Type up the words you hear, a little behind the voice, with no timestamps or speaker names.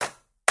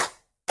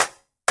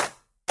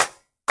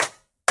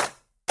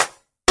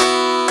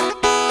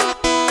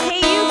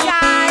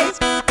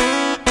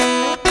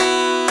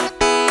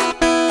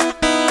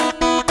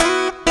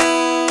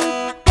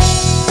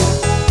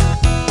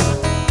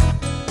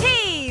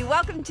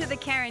Welcome to the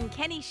Karen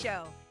Kenny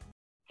Show.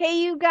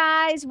 Hey, you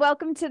guys,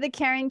 welcome to the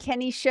Karen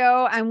Kenny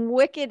Show. I'm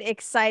wicked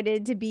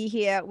excited to be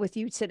here with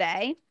you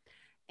today.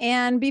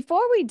 And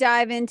before we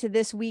dive into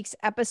this week's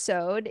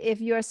episode,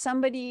 if you're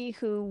somebody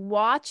who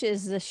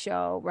watches the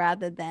show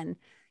rather than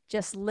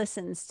just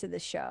listens to the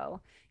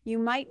show, you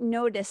might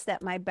notice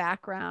that my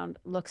background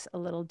looks a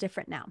little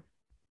different now.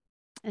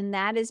 And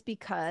that is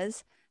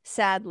because,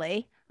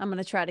 sadly, I'm going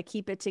to try to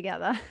keep it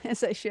together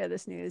as I share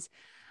this news.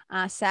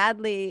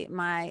 Sadly,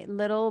 my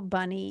little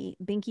bunny,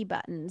 Binky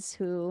Buttons,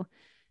 who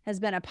has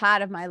been a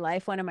part of my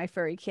life, one of my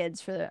furry kids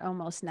for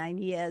almost 9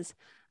 years,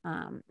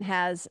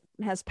 has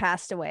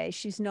passed away.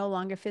 She's no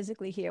longer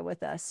physically here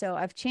with us. So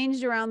I've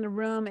changed around the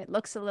room. It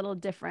looks a little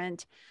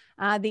different.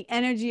 The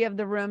energy of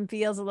the room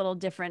feels a little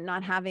different,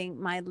 not having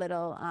my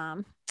little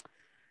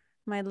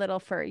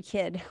furry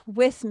kid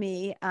with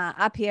me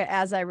up here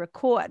as I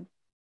record.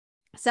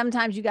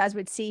 Sometimes you guys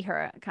would see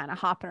her kind of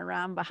hopping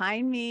around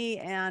behind me,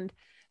 and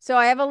so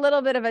I have a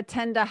little bit of a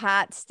tender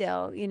heart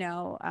still.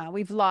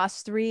 We've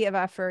lost 3 of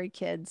our furry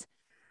kids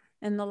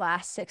in the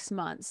last 6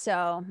 months.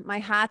 So my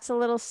heart's a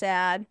little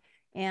sad,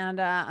 and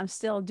I'm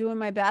still doing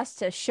my best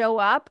to show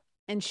up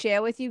and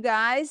share with you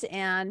guys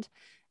and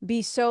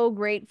be so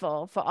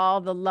grateful for all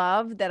the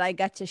love that I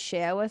got to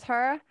share with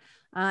her.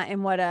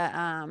 And what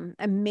a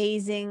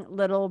amazing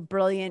little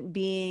brilliant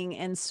being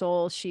and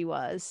soul she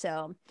was.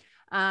 So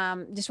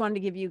just wanted to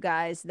give you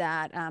guys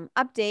that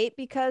update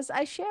because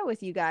I share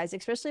with you guys,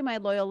 especially my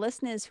loyal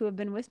listeners who have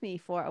been with me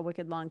for a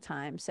wicked long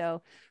time.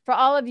 So for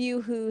all of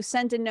you who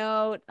sent a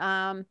note,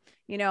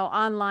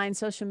 online,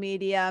 social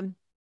media,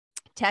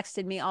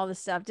 texted me, all this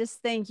stuff,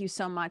 just thank you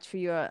so much for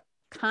your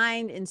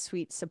kind and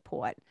sweet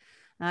support.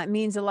 It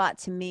means a lot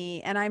to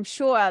me. And I'm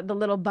sure the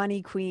little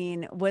bunny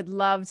queen would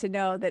love to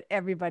know that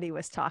everybody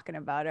was talking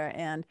about her.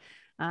 And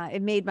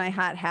it made my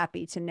heart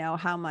happy to know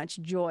how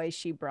much joy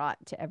she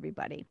brought to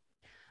everybody.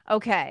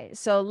 Okay,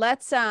 so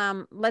let's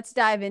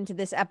dive into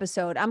this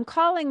episode. I'm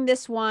calling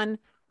this one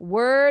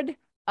Word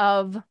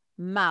of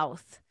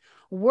Mouth.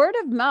 Word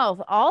of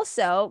mouth,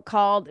 also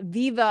called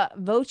viva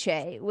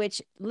voce,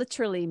 which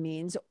literally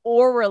means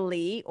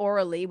orally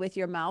with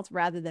your mouth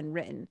rather than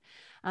written.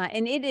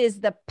 And it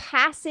is the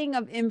passing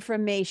of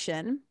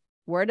information.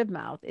 Word of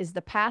mouth is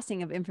the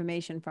passing of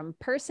information from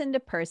person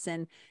to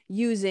person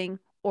using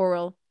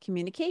oral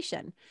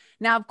communication.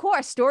 Now, of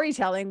course,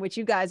 storytelling, which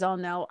you guys all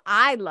know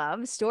I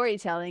love,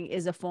 storytelling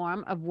is a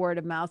form of word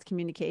of mouth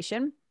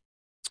communication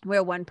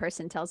where one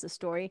person tells a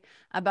story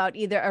about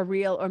either a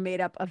real or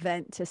made up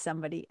event to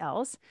somebody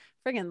else.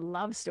 Friggin'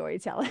 love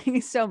storytelling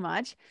so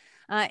much.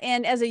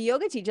 And as a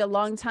yoga teacher, a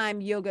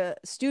long-time yoga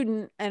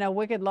student and a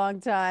wicked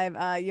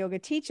long-time yoga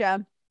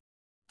teacher,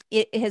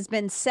 it has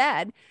been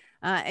said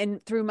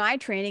and through my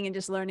training and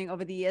just learning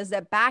over the years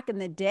that back in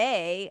the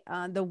day,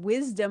 the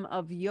wisdom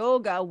of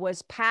yoga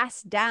was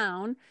passed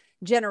down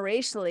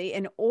generationally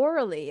and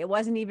orally. It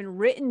wasn't even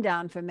written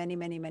down for many,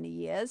 many, many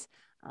years.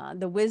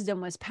 The wisdom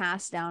was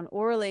passed down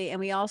orally. And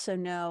we also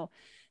know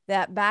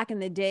that back in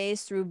the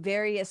days through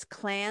various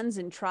clans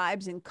and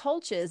tribes and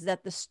cultures,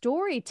 that the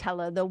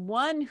storyteller, the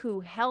one who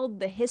held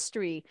the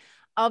history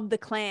of the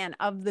clan,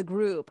 of the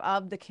group,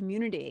 of the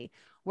community,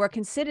 were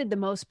considered the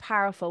most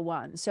powerful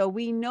ones. So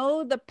we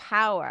know the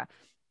power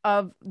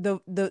of the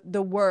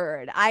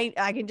word.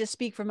 I can just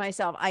speak for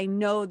myself. I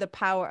know the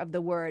power of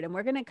the word, and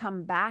we're going to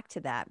come back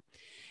to that.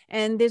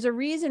 And there's a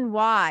reason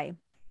why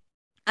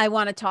I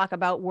want to talk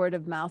about word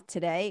of mouth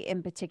today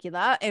in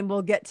particular, and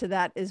we'll get to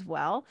that as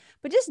well.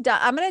 But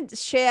I'm going to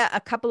share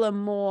a couple of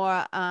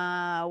more,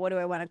 what do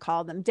I want to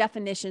call them?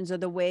 Definitions or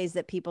the ways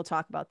that people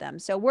talk about them.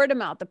 So word of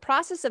mouth, the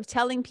process of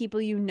telling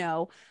people you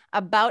know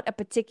about a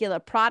particular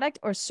product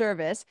or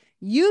service,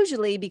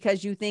 usually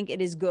because you think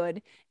it is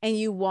good and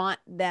you want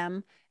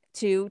them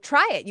to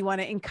try it. You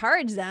want to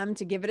encourage them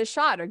to give it a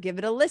shot or give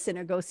it a listen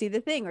or go see the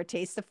thing or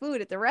taste the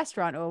food at the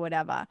restaurant or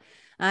whatever.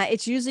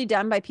 It's usually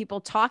done by people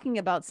talking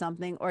about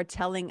something or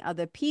telling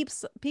other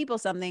people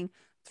something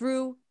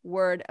through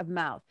word of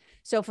mouth.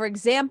 So, for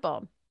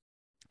example,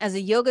 as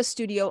a yoga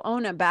studio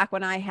owner, back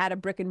when I had a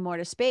brick and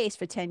mortar space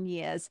for 10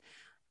 years,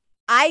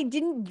 I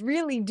didn't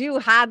really do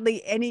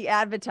hardly any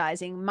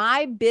advertising.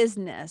 My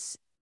business,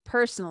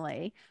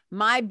 personally,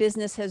 my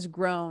business has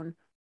grown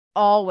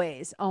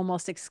always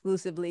almost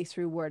exclusively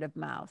through word of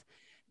mouth.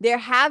 There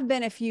have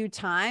been a few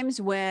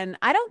times when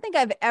I don't think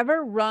I've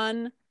ever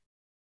run.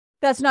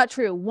 That's not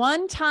true.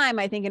 One time,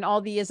 I think in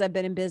all the years I've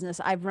been in business,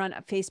 I've run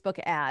Facebook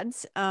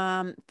ads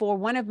for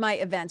one of my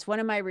events, one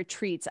of my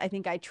retreats. I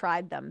think I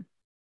tried them.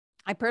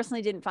 I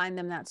personally didn't find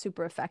them that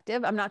super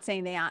effective. I'm not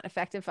saying they aren't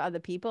effective for other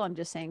people. I'm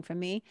just saying for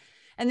me.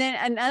 And then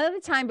another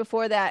time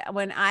before that,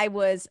 when I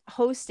was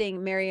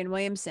hosting Marianne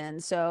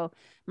Williamson. So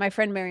my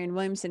friend Marianne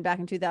Williamson back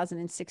in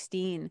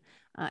 2016,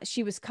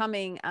 she was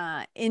coming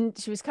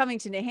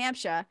to New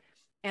Hampshire,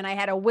 and I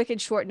had a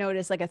wicked short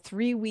notice, like a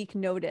 3-week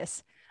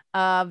notice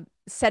of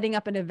setting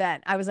up an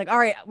event. I was like, all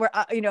right,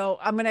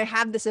 I'm going to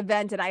have this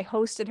event. And I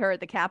hosted her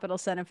at the Capitol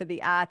Center for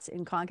the Arts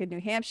in Concord,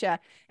 New Hampshire.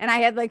 And I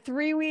had like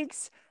 3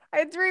 weeks I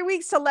had 3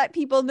 weeks to let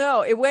people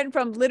know. It went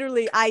from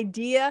literally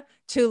idea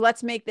to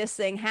let's make this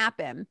thing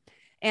happen.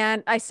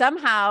 And I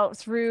somehow,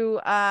 through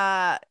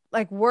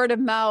like word of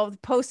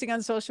mouth, posting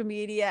on social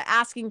media,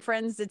 asking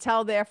friends to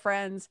tell their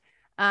friends,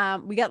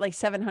 we got like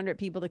 700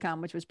 people to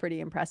come, which was pretty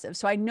impressive.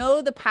 So I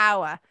know the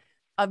power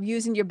of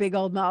using your big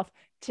old mouth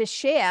to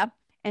share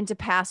and to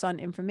pass on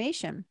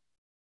information.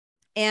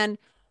 And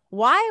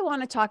why I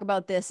want to talk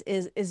about this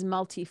is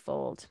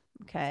multifold.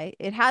 Okay.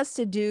 It has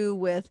to do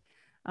with,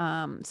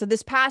 so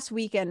this past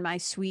weekend, my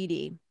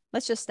sweetie,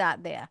 let's just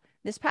start there.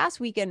 This past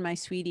weekend, my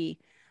sweetie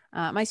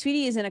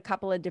is in a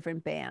couple of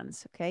different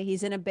bands. Okay.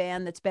 He's in a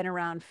band that's been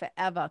around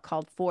forever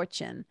called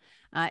Fortune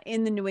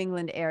in the New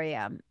England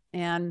area.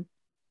 And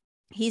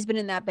he's been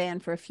in that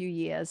band for a few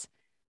years.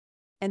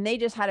 And they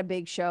just had a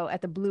big show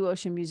at the Blue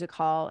Ocean Music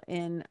Hall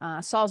in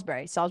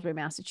Salisbury,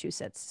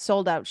 Massachusetts.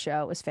 Sold out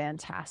show. It was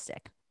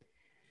fantastic.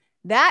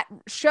 That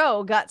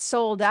show got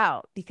sold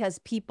out because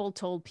people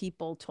told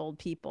people.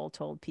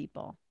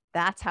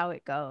 That's how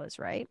it goes,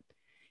 right?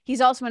 He's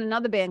also in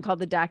another band called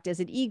the Dark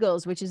Desert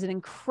Eagles, which is an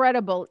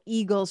incredible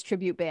Eagles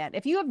tribute band.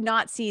 If you have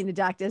not seen the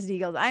Dark Desert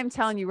Eagles, I'm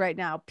telling you right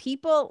now,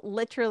 people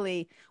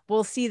literally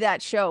will see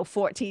that show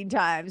 14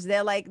 times.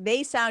 They're like,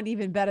 they sound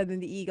even better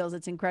than the Eagles.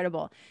 It's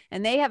incredible.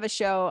 And they have a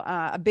show,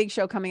 a big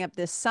show coming up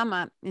this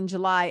summer in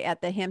July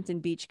at the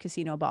Hampton Beach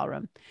Casino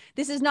Ballroom.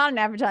 This is not an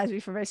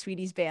advertisement for my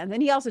sweetie's band.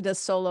 And he also does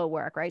solo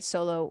work, right?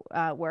 Solo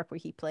work where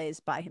he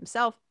plays by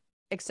himself,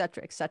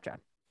 etc., etc.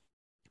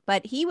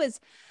 But he was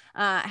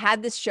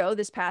had this show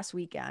this past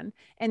weekend,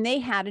 and they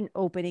had an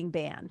opening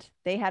band.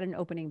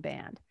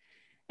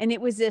 And it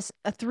was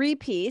a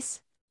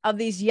 3-piece of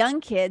these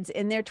young kids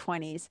in their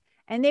 20s,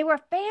 and they were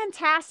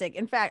fantastic.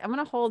 In fact, I'm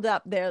going to hold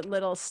up their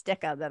little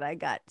sticker that I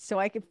got. So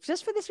I could,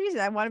 just for this reason,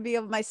 I want to be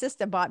able, my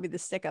sister bought me the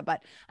sticker,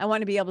 but I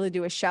want to be able to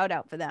do a shout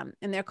out for them.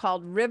 And they're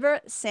called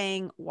River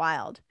Sang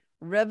Wild.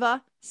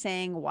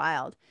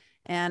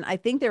 And I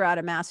think they're out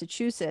of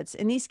Massachusetts.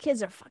 And these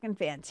kids are fucking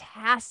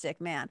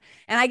fantastic, man.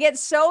 And I get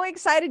so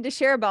excited to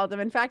share about them.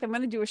 In fact, I'm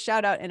going to do a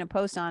shout out and a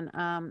post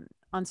on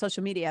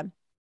social media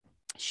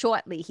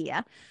shortly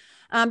here,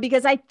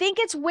 because I think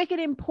it's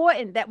wicked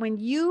important that when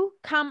you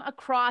come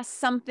across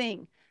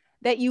something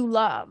that you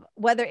love,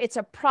 whether it's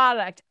a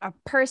product, a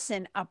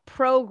person, a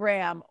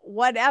program,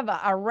 whatever,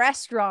 a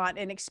restaurant,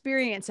 an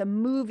experience, a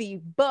movie,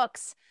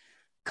 books,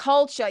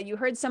 culture, you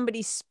heard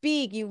somebody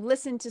speak, you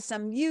listened to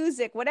some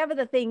music, whatever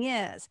the thing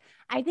is,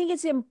 I think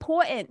it's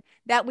important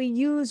that we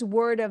use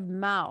word of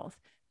mouth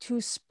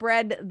to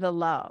spread the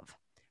love,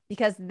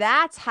 because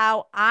that's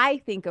how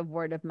I think of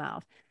word of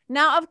mouth.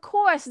 Now, of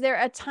course, there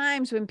are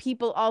times when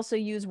people also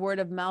use word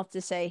of mouth to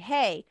say,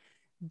 hey,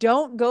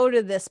 don't go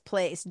to this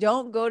place,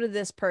 don't go to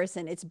this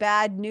person, it's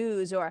bad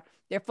news, or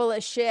they're full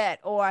of shit,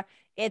 or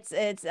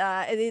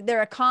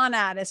they're a con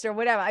artist, or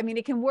whatever. I mean,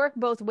 it can work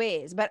both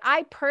ways, but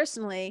I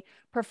personally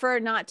prefer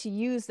not to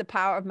use the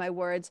power of my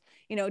words,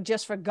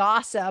 just for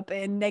gossip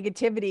and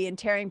negativity and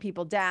tearing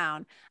people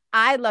down.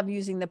 I love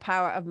using the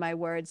power of my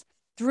words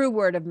through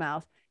word of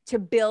mouth to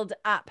build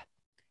up,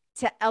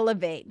 to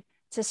elevate,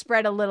 to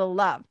spread a little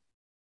love.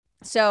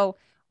 So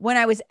when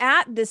I was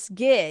at this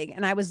gig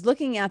and I was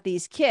looking at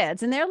these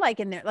kids, and they're like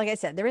I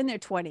said, they're in their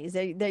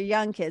 20s, they're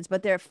young kids,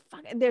 but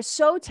they're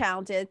so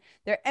talented.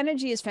 Their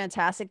energy is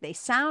fantastic. They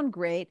sound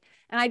great.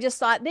 And I just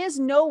thought, there's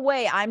no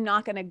way I'm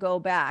not going to go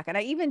back. And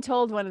I even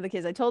told one of the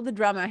kids, I told the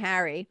drummer,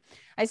 Harry,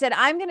 I said,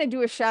 I'm going to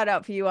do a shout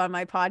out for you on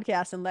my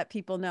podcast and let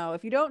people know.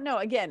 If you don't know,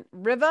 again,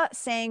 River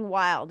Sang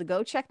Wild,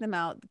 go check them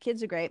out. The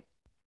kids are great.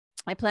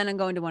 I plan on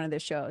going to one of their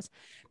shows,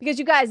 because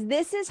you guys,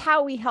 this is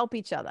how we help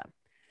each other.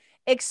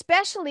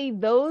 Especially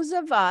those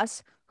of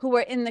us who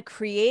are in the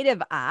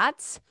creative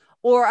arts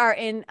or are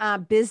in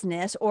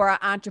business or are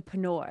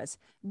entrepreneurs.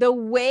 The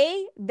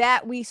way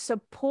that we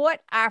support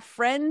our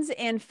friends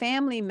and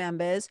family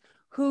members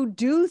who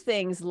do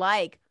things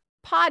like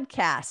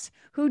podcasts,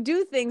 who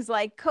do things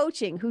like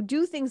coaching, who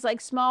do things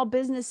like small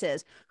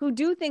businesses, who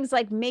do things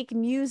like make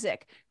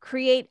music,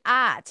 create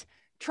art,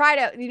 try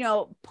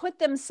to, put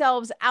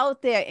themselves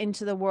out there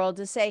into the world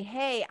to say,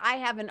 hey, I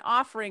have an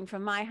offering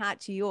from my heart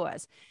to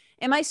yours.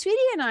 And my sweetie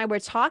and I were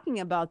talking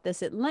about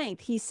this at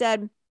length. He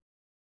said,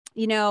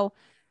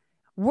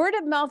 word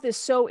of mouth is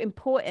so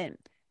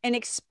important. And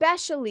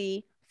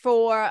especially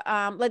for,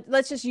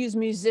 let's just use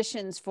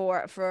musicians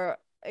for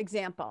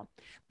example.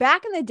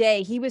 Back in the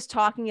day, he was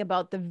talking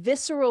about the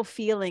visceral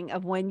feeling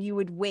of when you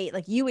would wait,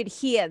 like you would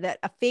hear that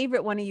a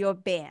favorite one of your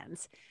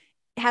bands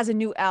has a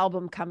new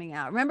album coming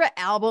out. Remember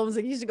albums?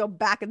 Like you used to go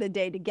back in the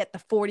day to get the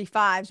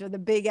 45s or the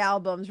big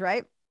albums,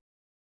 right?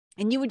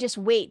 And you would just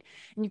wait,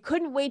 and you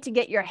couldn't wait to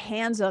get your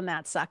hands on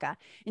that sucker.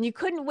 And you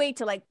couldn't wait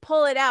to like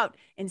pull it out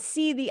and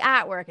see the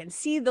artwork and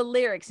see the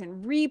lyrics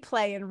and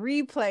replay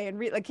and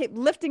like keep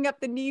lifting up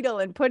the needle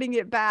and putting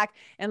it back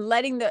and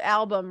letting the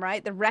album,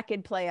 right, the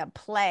record player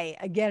play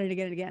again and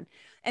again and again.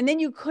 And then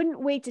you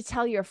couldn't wait to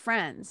tell your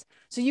friends.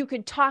 So you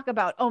could talk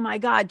about, oh my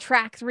God,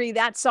 track 3,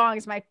 that song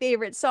is my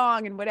favorite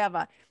song and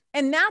whatever.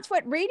 And that's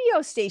what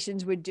radio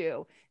stations would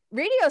do.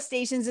 Radio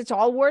stations, it's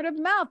all word of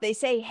mouth. They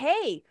say,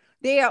 hey,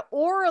 They are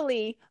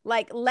orally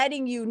like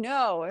letting you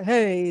know,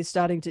 hey,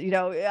 starting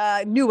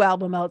to, new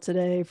album out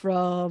today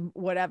from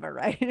whatever,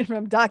 right?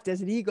 From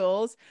Doctors and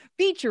Eagles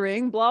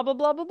featuring blah, blah,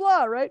 blah, blah,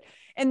 blah, right?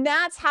 And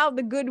that's how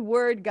the good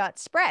word got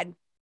spread,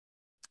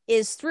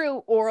 is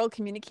through oral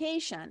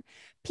communication.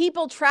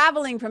 People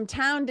traveling from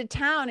town to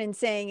town and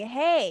saying,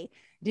 hey,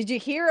 did you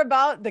hear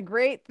about the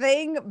great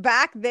thing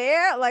back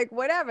there? Like,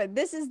 whatever.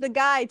 This is the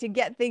guy to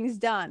get things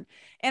done.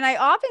 And I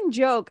often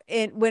joke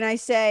when I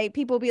say,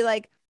 people be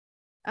like,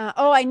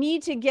 oh, I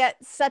need to get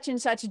such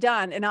and such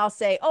done. And I'll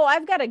say, oh,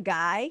 I've got a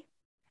guy.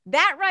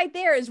 That right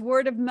there is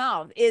word of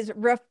mouth, is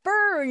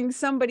referring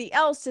somebody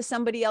else to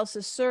somebody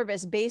else's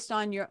service based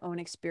on your own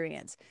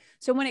experience.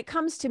 So when it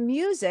comes to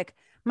music,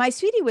 my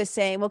sweetie was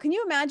saying, well, can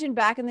you imagine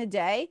back in the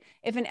day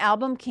if an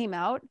album came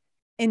out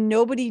and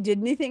nobody did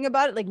anything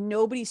about it? Like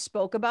nobody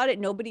spoke about it.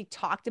 Nobody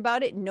talked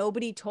about it.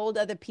 Nobody told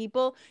other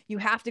people, you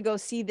have to go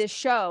see this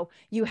show.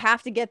 You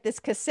have to get this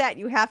cassette.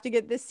 You have to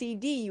get this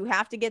CD. You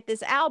have to get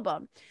this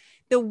album.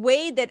 The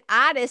way that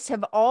artists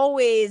have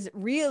always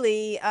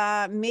really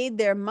made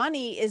their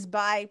money is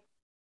by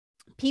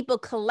people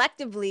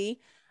collectively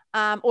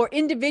or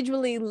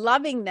individually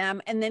loving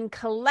them and then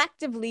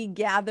collectively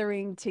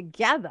gathering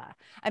together.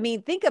 I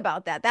mean, think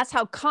about that. That's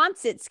how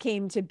concerts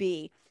came to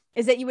be,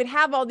 is that you would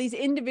have all these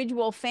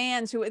individual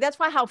fans who, that's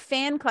why how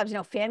fan clubs,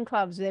 fan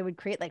clubs, they would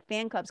create like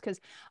fan clubs,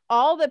 because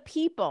all the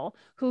people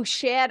who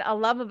shared a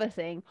love of a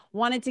thing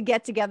wanted to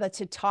get together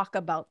to talk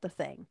about the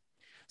thing.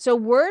 So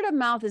word of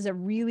mouth is a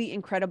really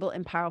incredible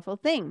and powerful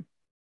thing.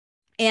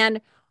 And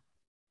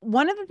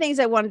one of the things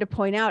I wanted to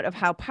point out of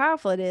how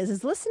powerful it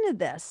is listen to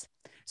this.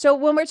 So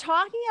when we're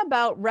talking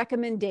about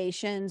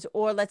recommendations,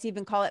 or let's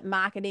even call it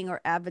marketing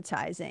or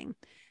advertising,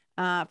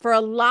 for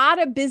a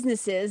lot of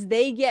businesses,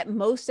 they get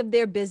most of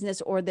their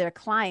business or their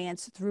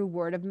clients through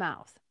word of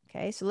mouth.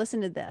 Okay, so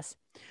listen to this.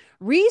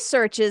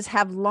 Researchers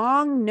have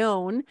long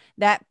known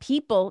that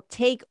people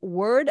take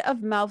word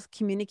of mouth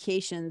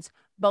communications,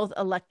 both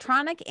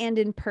electronic and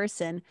in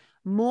person,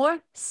 more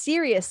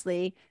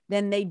seriously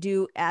than they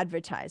do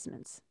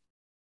advertisements.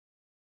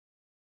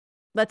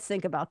 Let's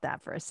think about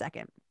that for a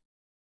second.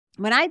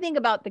 When I think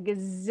about the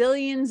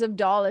gazillions of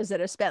dollars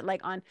that are spent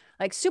on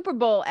Super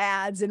Bowl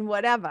ads and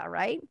whatever,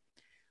 right?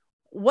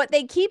 What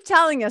they keep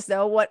telling us,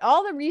 though, what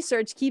all the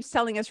research keeps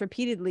telling us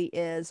repeatedly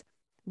is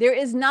there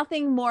is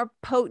nothing more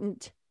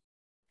potent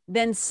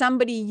than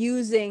somebody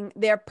using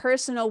their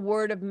personal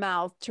word of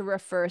mouth to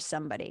refer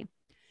somebody.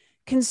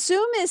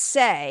 Consumers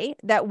say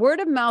that word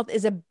of mouth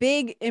is a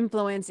big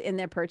influence in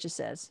their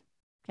purchases.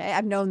 Okay,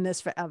 I've known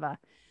this forever.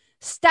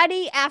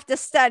 Study after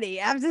study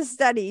after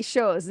study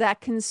shows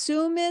that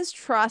consumers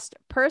trust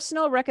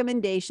personal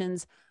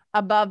recommendations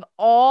above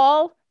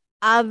all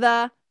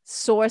other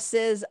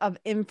sources of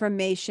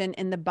information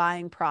in the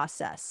buying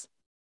process.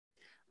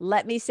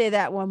 Let me say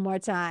that one more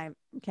time,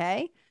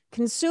 okay?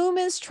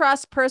 Consumers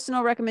trust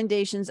personal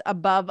recommendations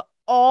above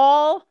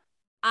all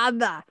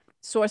other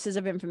sources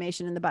of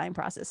information in the buying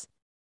process.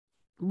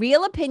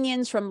 Real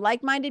opinions from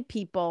like-minded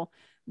people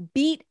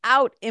beat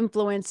out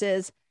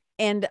influences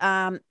and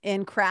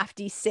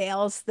crafty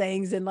sales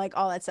things and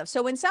all that stuff.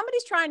 So when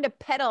somebody's trying to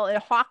peddle and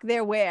hawk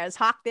their wares,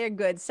 hawk their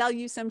goods, sell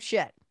you some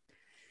shit,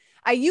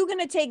 are you going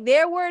to take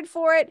their word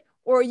for it,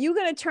 or are you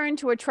going to turn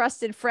to a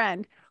trusted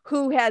friend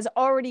who has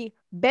already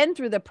been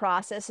through the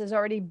process, has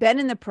already been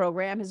in the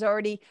program, has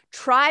already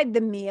tried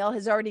the meal,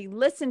 has already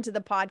listened to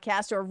the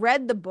podcast or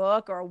read the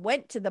book or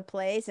went to the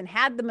place and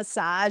had the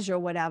massage or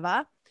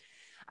whatever?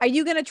 Are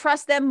you going to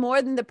trust them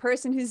more than the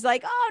person who's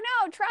like, oh,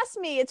 no, trust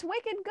me, it's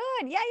wicked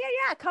good.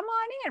 Yeah. Come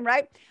on in,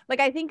 right?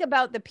 I think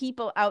about the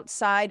people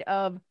outside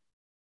of,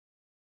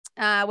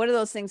 what are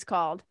those things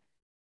called?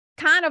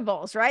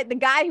 Carnivals, right? The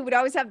guy who would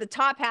always have the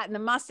top hat and the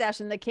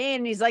mustache and the cane,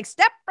 and he's like,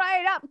 step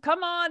right up,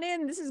 come on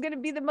in, this is going to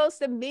be the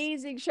most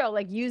amazing show,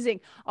 using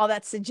all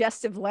that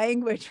suggestive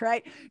language,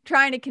 right?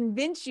 Trying to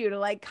convince you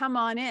to come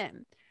on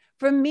in.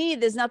 For me,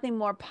 there's nothing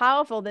more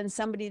powerful than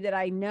somebody that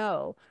I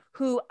know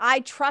who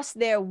I trust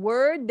their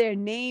word, their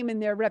name, and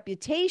their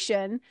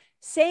reputation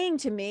saying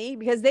to me,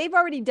 because they've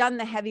already done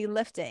the heavy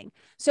lifting.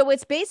 So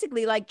it's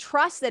basically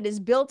trust that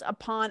is built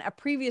upon a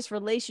previous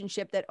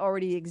relationship that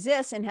already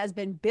exists and has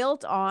been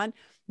built on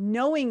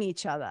knowing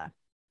each other,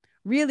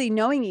 really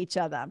knowing each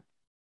other.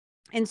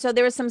 And so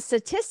there were some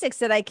statistics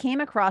that I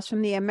came across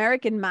from the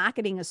American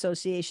Marketing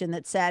Association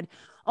that said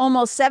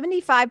almost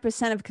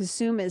 75% of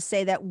consumers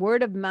say that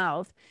word of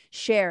mouth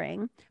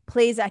sharing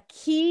plays a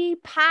key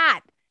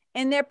part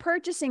in their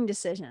purchasing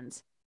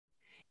decisions.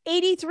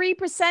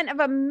 83% of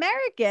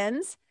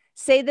Americans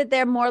say that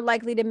they're more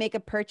likely to make a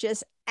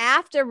purchase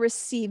after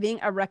receiving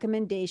a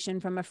recommendation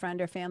from a friend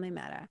or family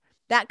member.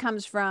 That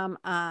comes from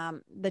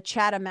the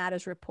Chatham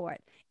Matters report.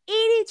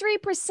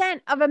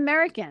 83% of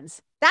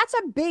Americans. That's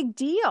a big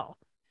deal.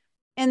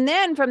 And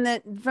then from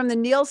the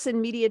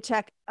Nielsen Media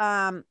Tech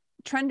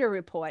Trender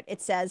report,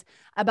 it says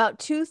about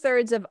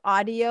 2/3 of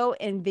audio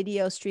and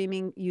video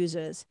streaming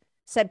users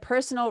said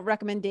personal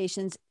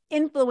recommendations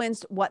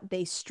influenced what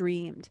they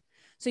streamed.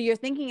 So you're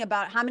thinking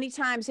about how many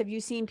times have you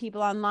seen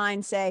people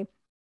online say,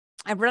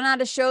 I've run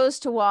out of shows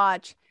to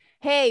watch.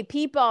 Hey,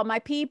 people, my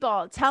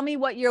people, tell me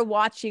what you're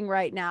watching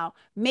right now.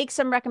 Make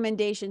some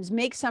recommendations,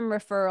 make some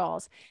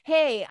referrals.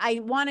 Hey, I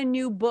want a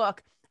new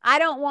book. I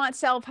don't want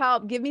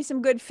self-help. Give me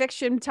some good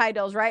fiction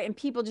titles, right? And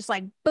people just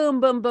like boom,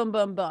 boom, boom,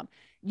 boom, boom.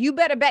 You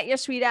better bet your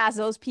sweet ass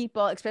those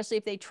people, especially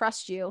if they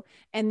trust you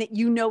and that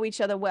you know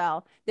each other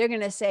well, they're going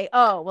to say,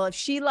 oh, well, if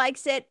she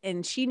likes it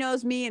and she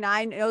knows me and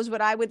I knows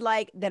what I would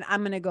like, then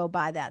I'm going to go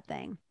buy that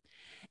thing.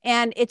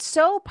 And it's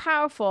so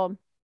powerful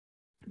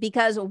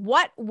because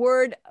what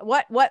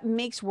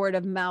makes word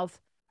of mouth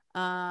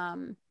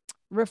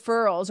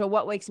referrals, or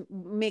what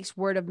makes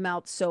word of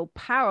mouth so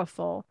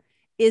powerful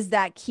is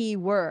that key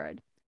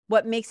word.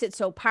 What makes it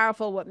so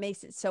powerful, what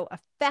makes it so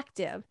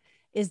effective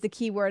is the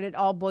key word. It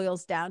all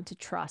boils down to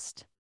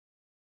trust.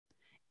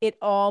 It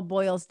all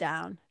boils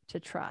down to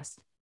trust.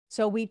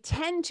 So we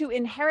tend to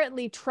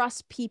inherently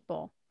trust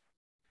people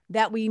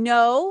that we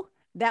know,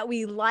 that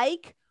we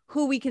like,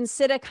 who we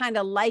consider kind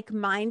of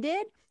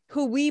like-minded,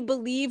 who we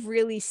believe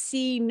really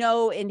see,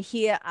 know, and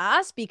hear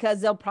us,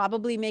 because they'll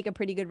probably make a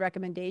pretty good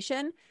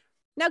recommendation.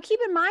 Now, keep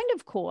in mind,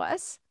 of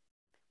course,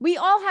 we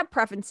all have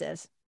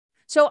preferences.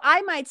 So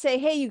I might say,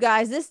 hey, you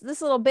guys,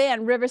 this little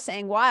band, River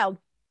Sang Wild,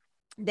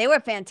 they were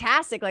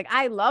fantastic. Like,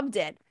 I loved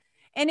it.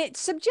 And it's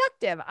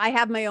subjective. I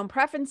have my own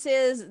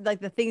preferences,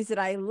 like the things that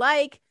I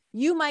like.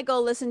 You might go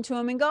listen to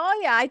them and go, oh,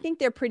 yeah, I think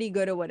they're pretty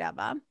good or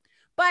whatever.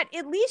 But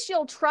at least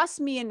you'll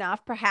trust me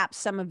enough, perhaps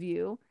some of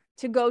you,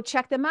 to go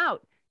check them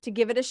out, to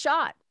give it a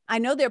shot. I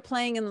know they're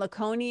playing in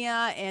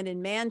Laconia and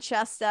in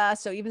Manchester.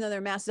 So even though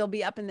they're mass, they'll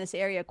be up in this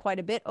area quite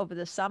a bit over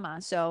the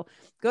summer. So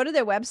go to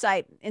their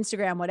website,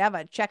 Instagram,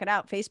 whatever, check it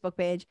out, Facebook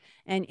page,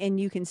 and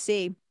you can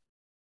see.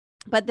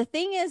 But the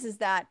thing is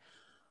that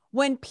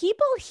when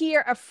people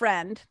hear a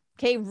friend,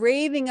 okay,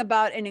 raving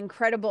about an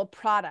incredible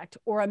product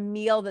or a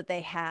meal that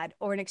they had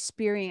or an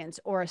experience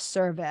or a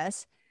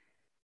service,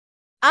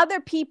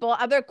 other people,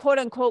 other quote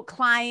unquote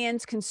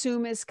clients,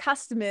 consumers,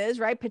 customers,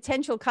 right?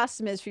 Potential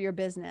customers for your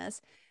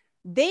business,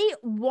 they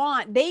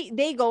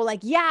go like,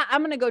 yeah, I'm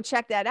going to go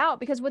check that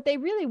out, because what they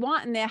really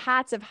want in their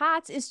hearts of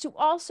hearts is to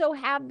also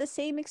have the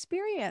same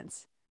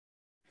experience.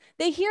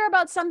 They hear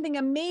about something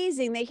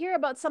amazing. They hear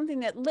about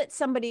something that lit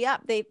somebody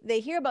up. They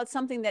hear about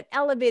something that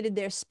elevated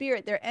their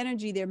spirit, their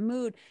energy, their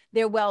mood,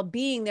 their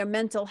well-being, their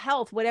mental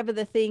health, whatever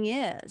the thing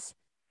is.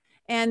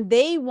 And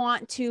they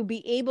want to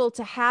be able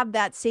to have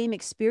that same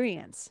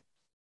experience.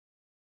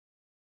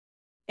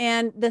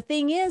 And the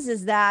thing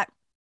is that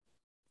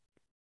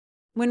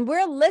when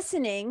we're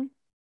listening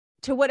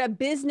to what a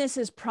business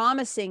is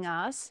promising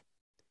us,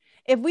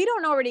 if we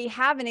don't already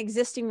have an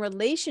existing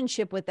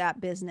relationship with that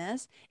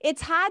business,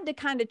 it's hard to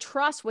kind of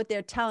trust what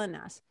they're telling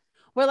us.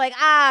 We're like,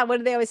 what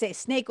do they always say?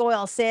 Snake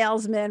oil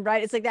salesman,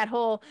 right? It's like that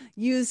whole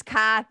used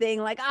car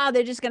thing, like,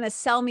 they're just going to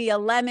sell me a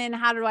lemon.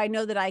 How do I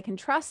know that I can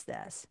trust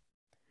this?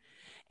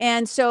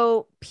 And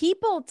so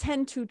people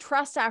tend to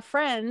trust our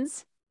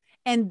friends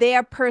and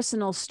their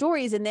personal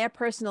stories and their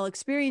personal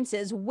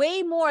experiences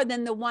way more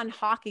than the one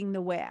hawking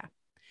the ware.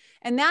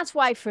 And that's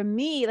why for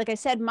me, like I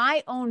said,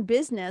 my own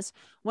business,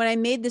 when I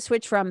made the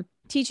switch from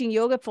teaching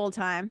yoga full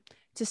time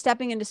to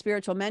stepping into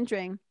spiritual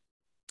mentoring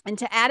and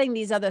to adding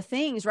these other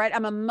things, right?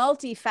 I'm a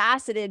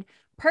multifaceted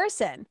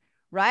person,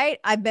 right?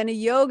 I've been a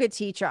yoga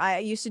teacher. I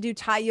used to do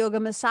Thai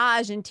yoga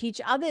massage and teach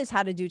others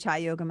how to do Thai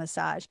yoga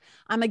massage.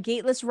 I'm a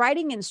gateless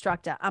writing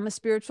instructor. I'm a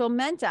spiritual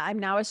mentor. I'm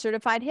now a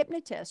certified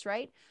hypnotist,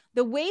 right?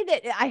 The way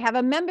that I have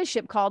a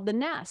membership called The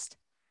Nest.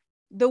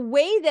 The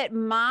way that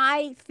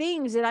my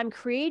things that I'm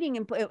creating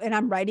and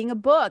I'm writing a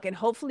book, and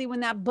hopefully when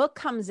that book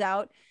comes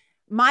out,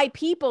 my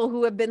people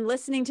who have been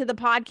listening to the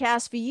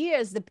podcast for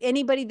years,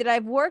 anybody that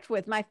I've worked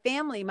with, my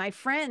family, my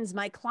friends,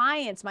 my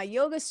clients, my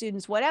yoga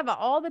students, whatever,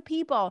 all the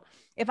people,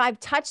 if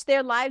I've touched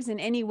their lives in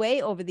any way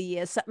over the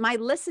years, my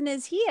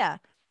listeners here,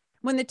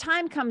 when the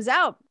time comes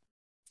out,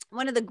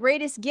 one of the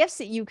greatest gifts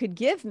that you could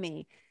give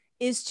me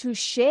is to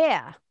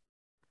share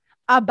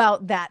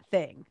about that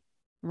thing,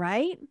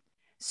 right?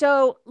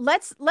 So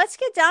let's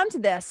get down to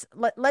this.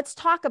 Let's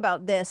talk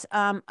about this,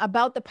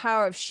 about the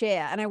power of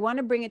share. And I want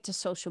to bring it to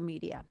social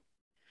media.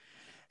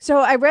 So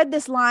I read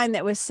this line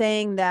that was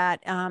saying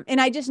that,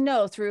 and I just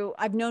know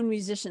I've known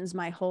musicians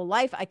my whole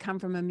life. I come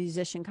from a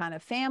musician kind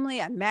of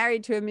family. I'm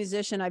married to a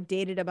musician. I've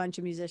dated a bunch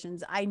of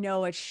musicians. I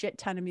know a shit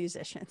ton of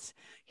musicians.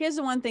 Here's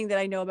the one thing that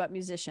I know about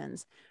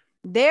musicians.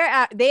 They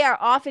are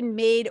often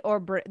made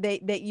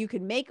that you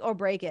can make or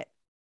break it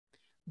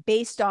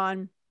based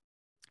on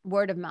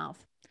word of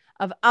mouth,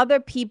 of other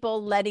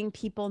people letting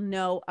people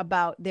know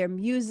about their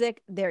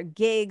music, their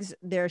gigs,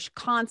 their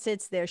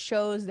concerts, their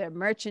shows, their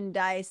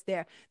merchandise,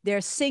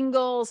 their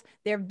singles,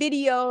 their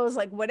videos,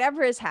 like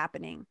whatever is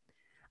happening.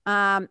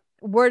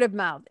 Word of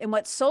mouth. And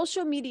what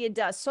social media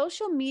does,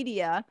 social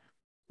media,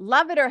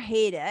 love it or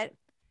hate it,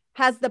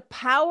 has the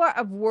power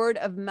of word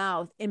of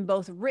mouth in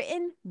both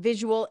written,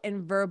 visual,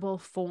 and verbal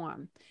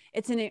form.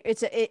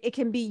 It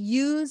can be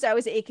used, I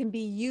would say it can be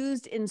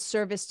used in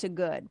service to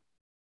good.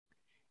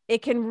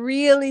 it can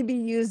really be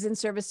used in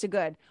service to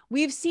good.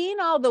 We've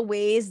seen all the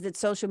ways that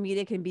social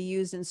media can be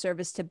used in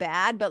service to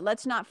bad, but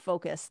let's not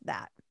focus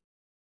that.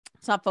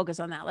 Let's not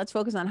focus on that. Let's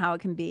focus on how it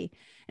can be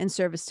in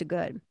service to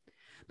good.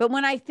 But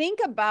when I think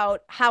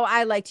about how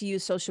I like to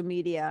use social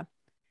media,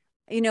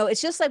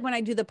 it's just like when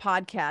I do the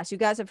podcast. You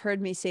guys have heard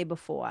me say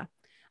before,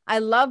 I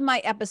love my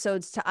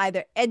episodes to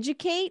either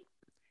educate,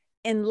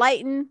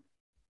 enlighten,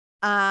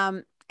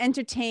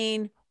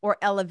 entertain, or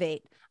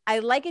elevate. I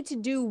like it to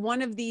do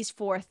one of these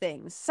four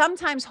things,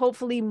 sometimes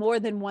hopefully more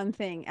than one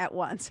thing at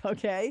once.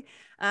 Okay.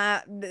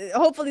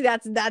 Hopefully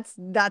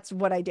that's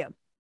what I do.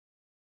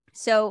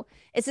 So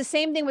it's the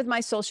same thing with my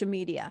social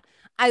media.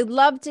 I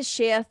love to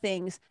share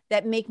things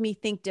that make me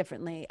think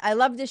differently. I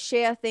love to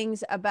share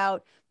things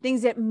about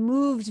things that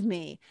moved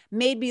me,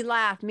 made me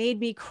laugh, made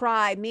me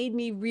cry, made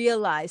me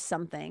realize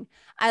something.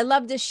 I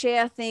love to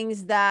share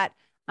things that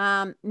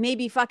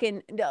maybe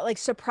fucking like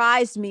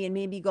surprised me and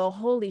made me go,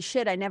 holy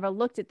shit, I never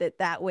looked at it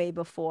that way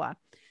before.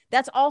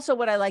 That's also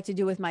what I like to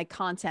do with my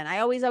content. I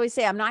always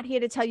say, I'm not here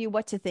to tell you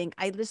what to think.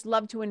 I just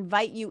love to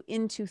invite you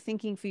into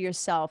thinking for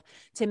yourself,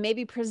 to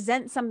maybe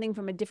present something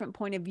from a different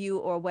point of view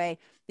or way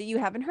that you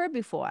haven't heard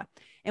before.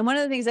 And one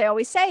of the things I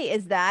always say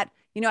is that,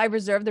 I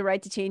reserve the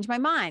right to change my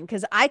mind,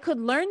 because I could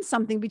learn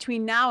something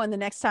between now and the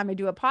next time I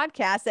do a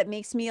podcast that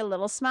makes me a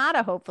little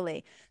smarter,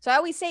 hopefully. So I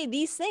always say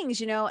these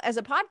things, as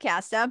a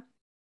podcaster,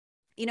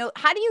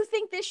 how do you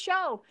think this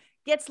show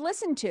gets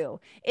listened to?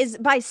 Is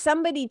by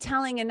somebody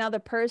telling another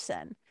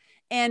person.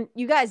 And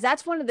you guys,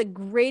 that's one of the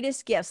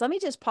greatest gifts. Let me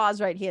just pause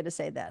right here to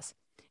say this.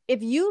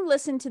 If you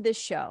listen to this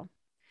show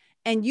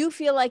and you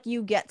feel like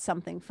you get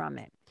something from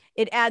it,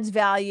 it adds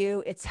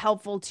value, it's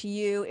helpful to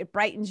you, it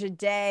brightens your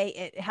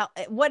day,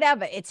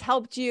 whatever, it's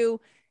helped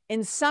you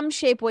in some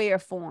shape, way, or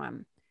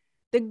form.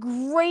 The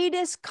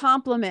greatest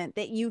compliment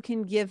that you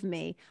can give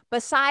me,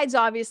 besides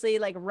obviously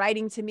like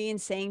writing to me and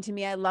saying to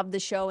me, I love the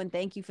show and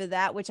thank you for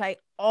that, which I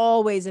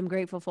always am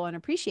grateful for and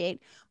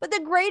appreciate. But the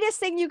greatest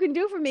thing you can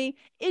do for me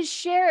is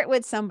share it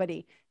with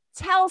somebody.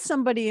 Tell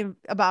somebody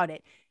about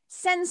it.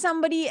 Send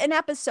somebody an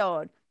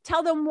episode.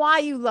 Tell them why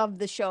you love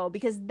the show,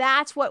 because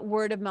that's what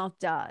word of mouth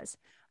does.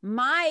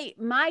 My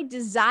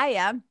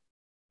desire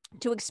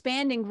to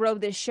expand and grow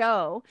this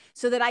show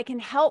so that I can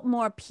help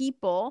more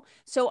people,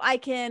 so I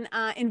can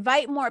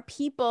invite more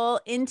people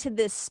into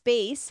this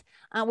space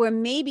where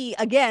maybe,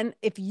 again,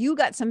 if you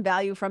got some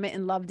value from it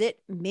and loved it,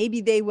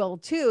 maybe they will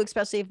too,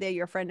 especially if they're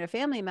your friend or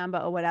family member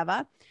or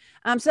whatever.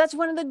 So that's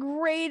one of the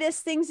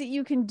greatest things that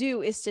you can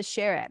do, is to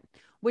share it,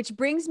 which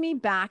brings me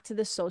back to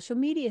the social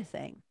media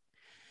thing.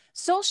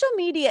 Social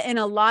media in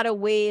a lot of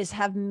ways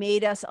have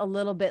made us a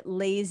little bit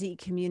lazy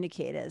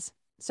communicators.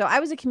 So I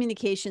was a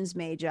communications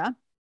major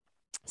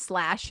 /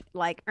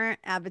 like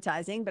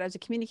advertising, but I was a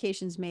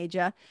communications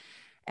major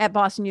at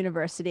Boston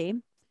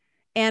University.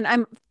 And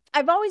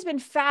I've always been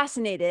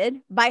fascinated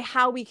by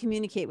how we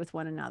communicate with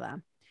one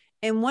another.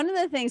 And one of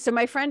the things, so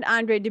my friend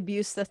Andre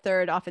Dubus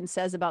III often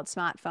says about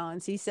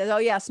smartphones, he says, oh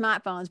yeah,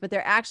 smartphones, but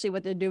they're actually,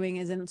 what they're doing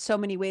is in so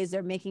many ways,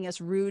 they're making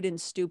us rude and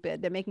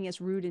stupid. They're making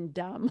us rude and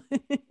dumb.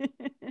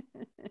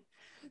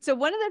 So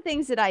one of the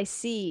things that I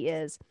see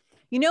is,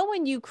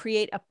 when you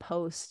create a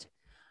post,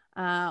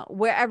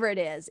 wherever it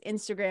is,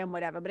 Instagram,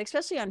 whatever, but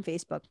especially on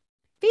Facebook.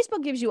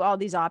 Facebook gives you all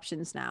these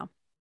options now.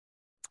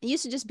 It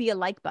used to just be a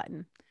like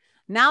button.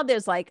 Now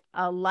there's like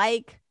a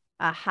like,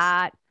 a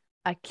heart,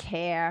 a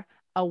care,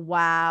 a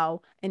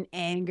wow, an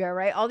anger,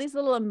 right? All these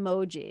little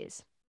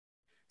emojis.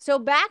 So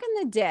back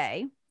in the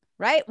day,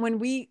 right, when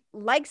we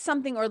like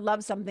something or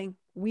love something,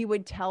 we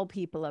would tell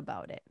people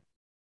about it.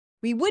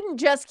 We wouldn't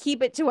just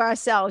keep it to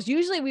ourselves.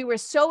 Usually we were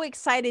so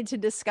excited to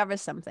discover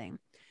something.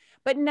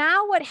 But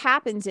now what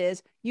happens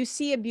is you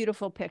see a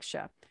beautiful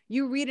picture,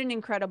 you read an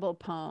incredible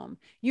poem,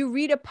 you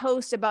read a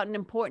post about an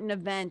important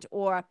event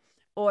or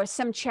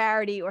some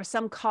charity or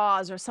some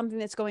cause or something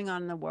that's going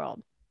on in the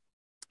world.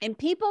 And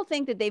people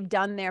think that they've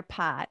done their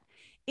part.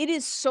 It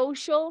is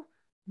social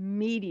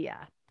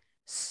media.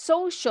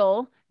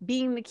 Social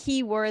being the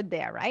key word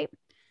there, right?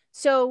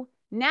 So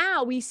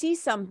now we see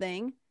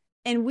something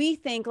and we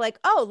think like,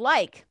 oh,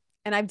 like,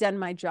 and I've done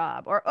my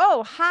job, or,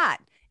 oh, hot,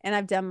 and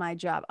I've done my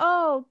job.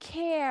 Oh,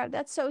 care,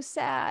 that's so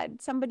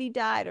sad. Somebody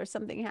died or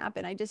something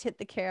happened. I just hit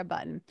the care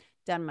button,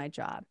 done my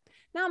job.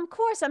 Now, of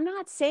course, I'm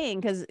not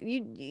saying, because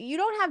you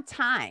don't have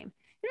time.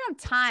 You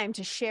don't have time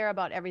to share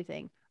about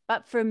everything.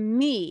 But for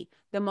me,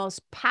 the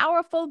most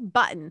powerful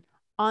button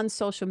on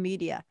social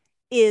media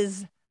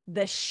is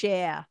the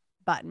share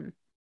button.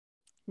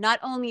 Not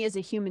only as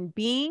a human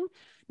being,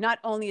 not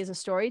only as a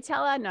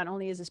storyteller, not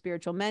only as a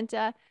spiritual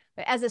mentor,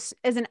 but as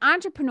an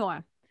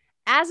entrepreneur,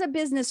 as a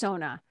business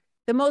owner,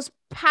 the most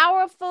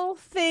powerful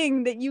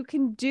thing that you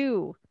can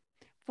do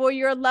for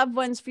your loved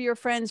ones, for your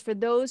friends, for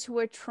those who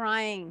are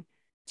trying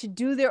to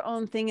do their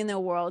own thing in the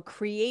world,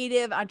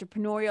 creative,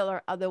 entrepreneurial,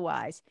 or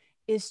otherwise,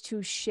 is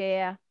to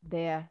share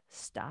their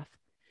stuff.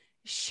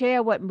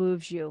 Share what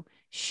moves you.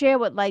 Share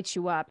what lights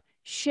you up.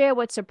 Share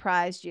what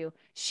surprised you.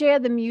 Share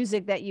the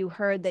music that you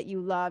heard that you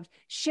loved.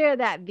 Share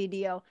that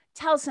video.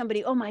 Tell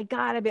somebody, oh my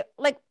God,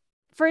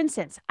 for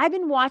instance, I've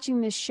been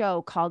watching this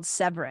show called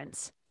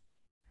Severance.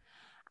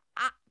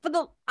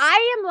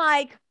 I am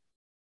like,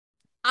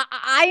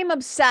 I am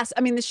obsessed.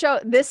 I mean, the show,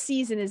 this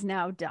season is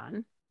now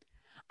done.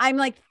 I'm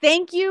like,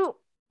 thank you,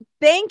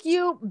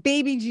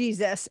 baby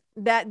Jesus,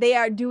 that they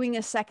are doing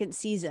a second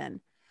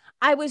season.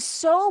 I was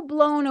so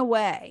blown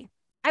away.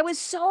 I was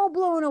so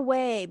blown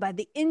away by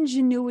the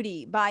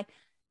ingenuity, by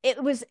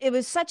it was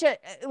such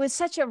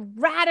a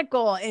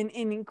radical and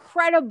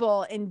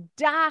incredible and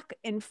dark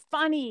and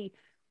funny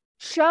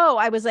show.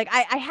 I was like,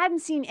 I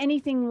hadn't seen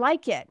anything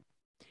like it.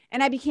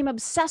 And I became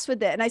obsessed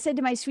with it. And I said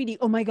to my sweetie,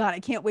 oh my God, I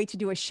can't wait to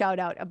do a shout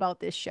out about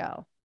this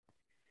show.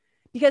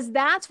 Because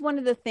that's one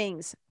of the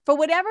things, for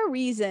whatever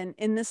reason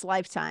in this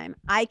lifetime,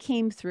 I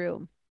came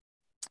through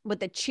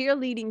with a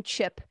cheerleading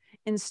chip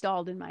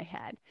installed in my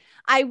head.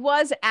 I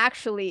was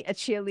actually a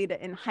cheerleader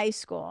in high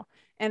school.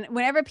 And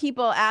whenever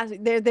people ask,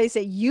 they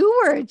say, you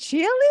were a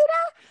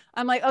cheerleader?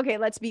 I'm like, okay,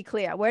 let's be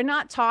clear. We're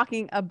not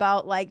talking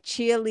about like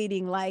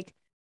cheerleading, like,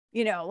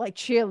 you know, like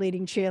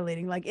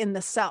cheerleading, like in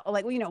the South,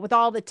 like, you know, with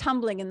all the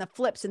tumbling and the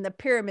flips and the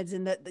pyramids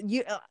and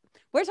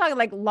we're talking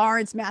like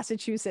Lawrence,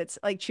 Massachusetts,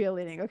 like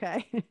cheerleading.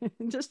 Okay.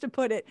 Just to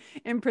put it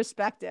in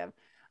perspective,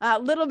 a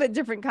little bit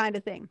different kind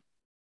of thing,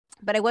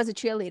 but I was a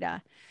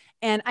cheerleader.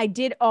 And I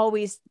did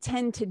always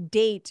tend to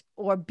date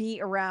or be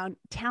around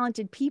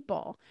talented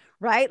people,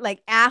 right?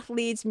 Like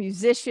athletes,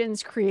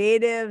 musicians,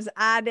 creatives,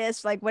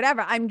 artists, like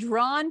whatever. I'm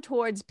drawn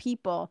towards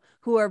people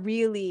who are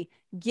really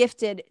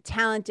gifted,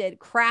 talented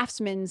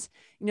craftsmen.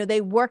 You know,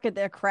 they work at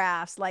their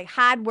crafts, like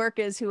hard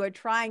workers who are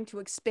trying to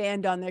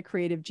expand on their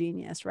creative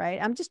genius,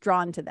 right? I'm just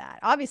drawn to that.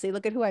 Obviously,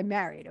 look at who I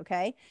married,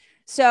 okay?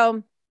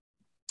 So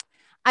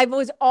I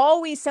was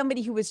always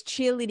somebody who was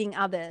cheerleading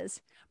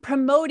others,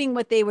 promoting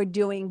what they were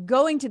doing,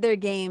 going to their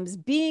games,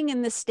 being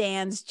in the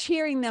stands,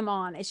 cheering them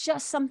on. It's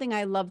just something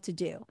I love to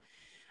do.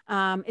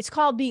 It's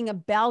called being a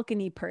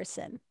balcony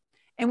person.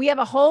 And we have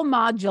a whole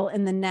module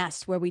in the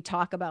Nest where we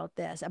talk about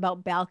this,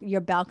 about your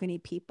balcony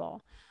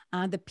people,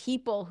 the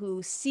people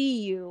who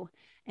see you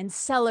and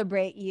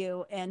celebrate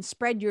you and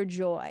spread your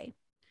joy.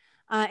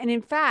 And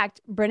in fact,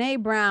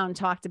 Brene Brown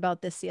talked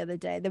about this the other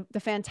day, the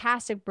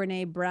fantastic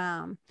Brene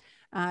Brown.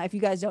 If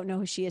you guys don't know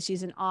who she is,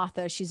 she's an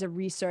author, she's a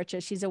researcher,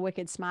 she's a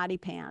wicked smarty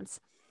pants.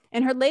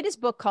 In her latest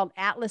book called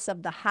Atlas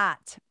of the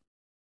Heart,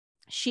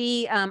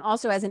 she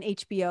also has an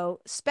HBO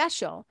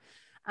special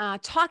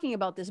talking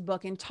about this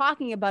book and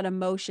talking about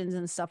emotions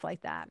and stuff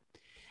like that.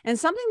 And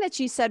something that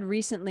she said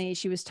recently,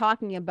 she was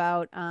talking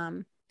about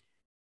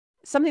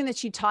something that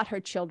she taught her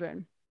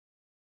children,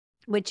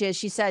 which is,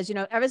 she says, you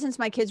know, ever since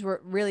my kids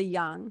were really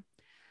young,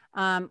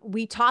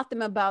 we taught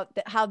them about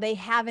how they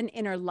have an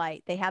inner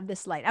light. They have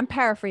this light. I'm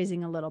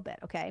paraphrasing a little bit.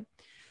 Okay.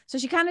 So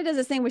she kind of does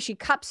this thing where she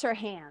cups her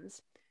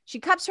hands. She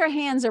cups her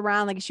hands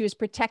around like she was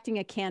protecting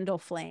a candle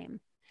flame.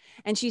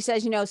 And she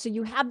says, you know, so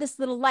you have this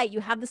little light, you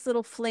have this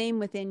little flame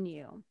within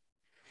you.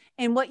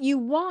 And what you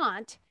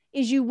want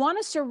is you want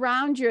to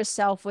surround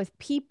yourself with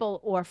people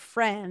or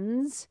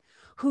friends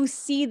who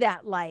see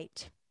that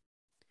light.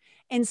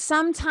 And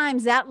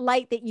sometimes that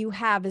light that you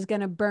have is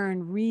going to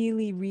burn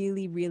really,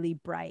 really, really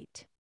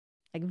bright.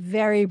 Like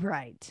very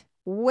bright,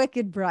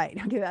 wicked bright.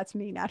 Okay, that's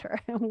me, not her.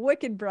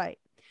 Wicked bright.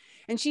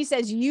 And she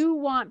says, you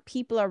want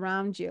people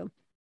around you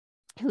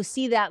who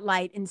see that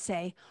light and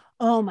say,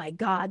 oh my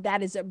God,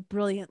 that is a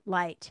brilliant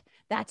light.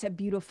 That's a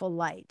beautiful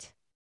light.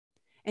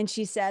 And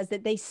she says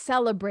that they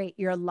celebrate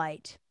your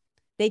light.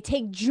 They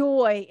take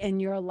joy in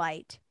your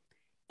light.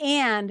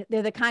 And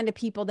they're the kind of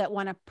people that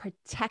want to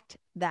protect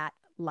that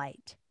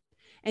light.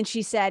 And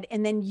she said,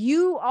 and then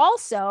you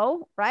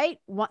also, right?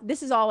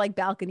 This is all like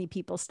balcony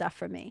people stuff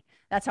for me.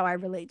 That's how I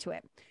relate to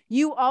it.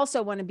 You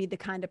also want to be the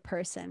kind of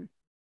person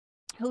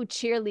who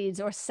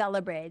cheerleads or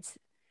celebrates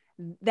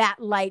that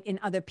light in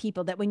other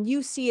people, that when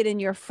you see it in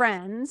your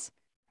friends,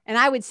 and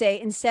I would say,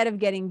 instead of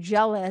getting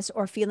jealous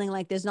or feeling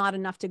like there's not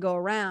enough to go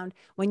around,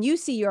 when you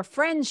see your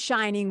friends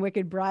shining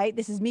wicked bright,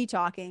 this is me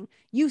talking,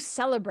 you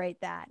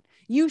celebrate that.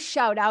 You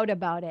shout out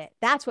about it.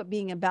 That's what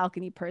being a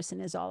balcony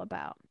person is all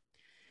about.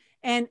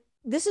 And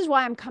this is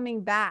why I'm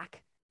coming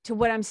back to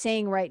what I'm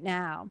saying right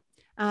now.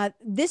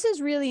 This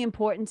is really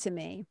important to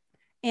me.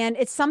 And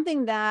it's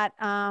something that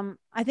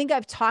I think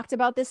I've talked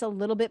about this a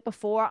little bit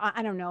before.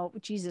 I don't know.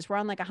 Jesus, we're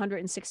on like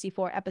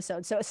 164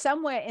 episodes. So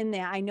somewhere in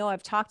there, I know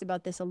I've talked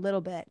about this a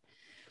little bit.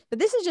 But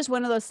this is just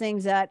one of those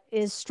things that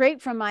is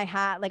straight from my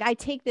heart. Like I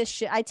take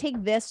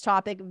this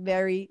topic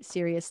very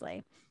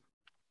seriously.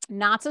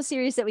 Not so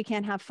serious that we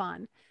can't have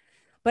fun.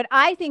 But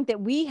I think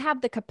that we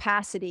have the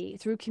capacity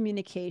through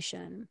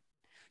communication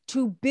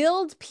to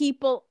build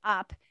people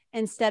up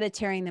instead of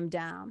tearing them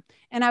down.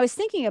 And I was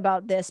thinking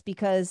about this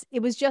because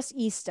it was just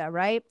Easter,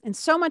 right? And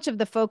so much of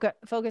the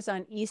focus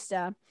on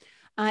Easter,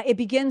 it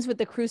begins with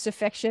the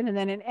crucifixion and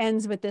then it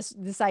ends with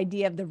this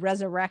idea of the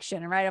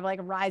resurrection, right? Of like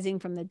rising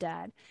from the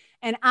dead.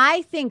 And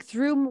I think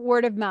through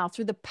word of mouth,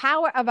 through the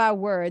power of our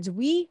words,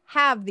 we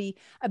have the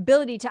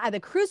ability to either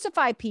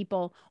crucify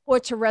people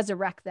or to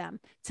resurrect them,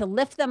 to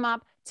lift them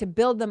up, to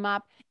build them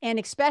up, and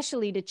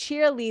especially to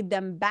cheerlead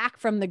them back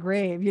from the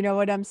grave. You know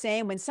what I'm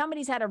saying? When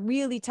somebody's had a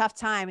really tough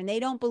time and they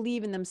don't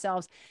believe in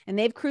themselves and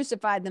they've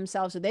crucified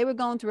themselves, or they were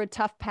going through a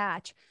tough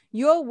patch,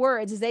 your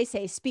words, as they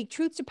say, speak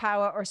truth to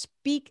power, or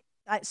speak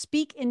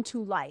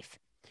into life.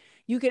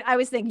 I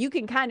always think you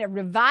can kind of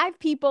revive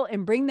people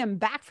and bring them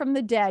back from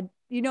the dead.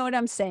 You know what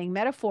I'm saying?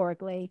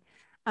 Metaphorically,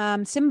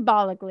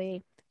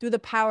 symbolically, through the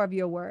power of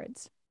your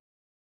words.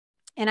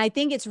 And I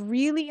think it's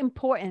really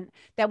important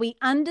that we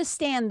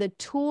understand the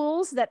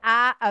tools that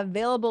are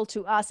available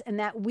to us, and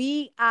that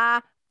we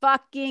are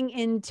fucking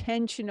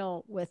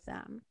intentional with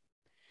them.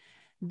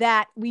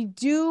 That we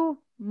do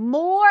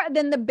more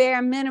than the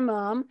bare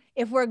minimum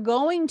if we're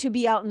going to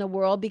be out in the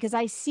world, because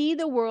I see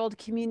the world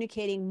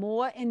communicating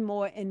more and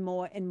more and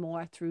more and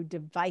more through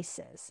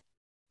devices.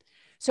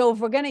 So if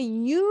we're going to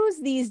use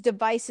these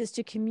devices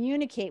to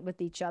communicate with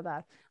each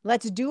other,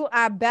 let's do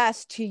our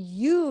best to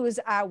use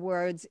our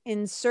words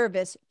in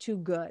service to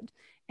good,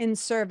 in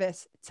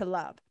service to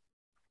love.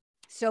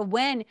 So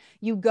when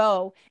you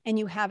go and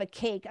you have a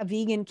cake, a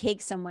vegan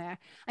cake somewhere,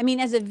 I mean,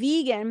 as a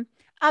vegan,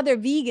 other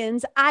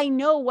vegans, I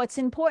know what's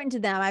important to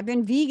them. I've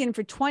been vegan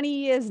for 20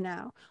 years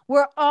now.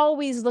 We're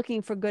always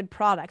looking for good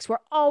products. We're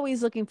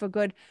always looking for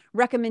good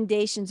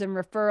recommendations and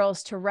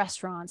referrals to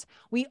restaurants.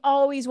 We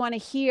always want to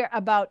hear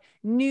about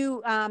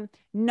new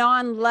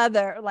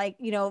non-leather, like,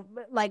 you know,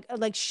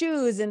 like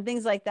shoes and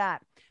things like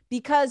that.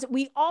 Because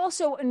we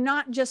also are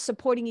not just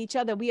supporting each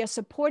other, we are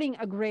supporting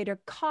a greater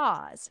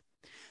cause.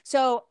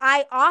 So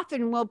I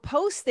often will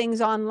post things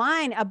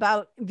online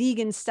about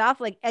vegan stuff,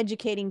 like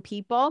educating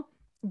people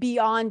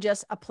beyond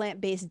just a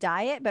plant-based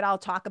diet, but I'll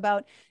talk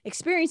about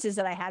experiences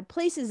that I had,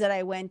 places that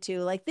I went to,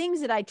 like things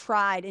that I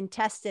tried and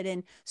tested,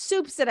 and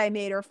soups that I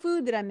made, or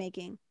food that I'm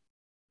making,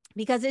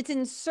 because it's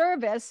in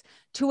service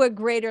to a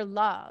greater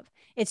love.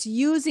 It's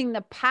using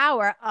the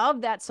power of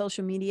that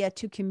social media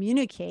to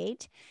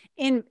communicate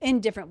in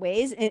different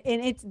ways.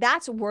 And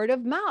that's word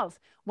of mouth.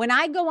 When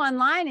I go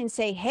online and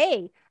say,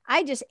 hey,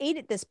 I just ate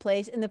at this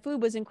place and the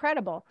food was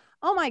incredible.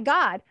 Oh my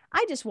God,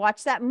 I just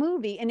watched that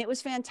movie and it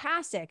was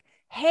fantastic.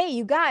 Hey,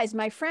 you guys,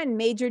 my friend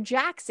Major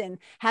Jackson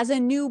has a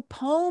new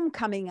poem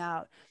coming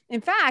out. In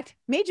fact,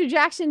 Major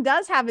Jackson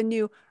does have a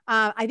new,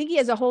 I think he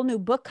has a whole new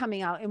book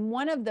coming out. And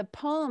one of the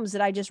poems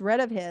that I just read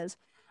of his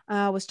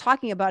was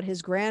talking about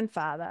his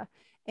grandfather.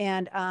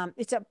 And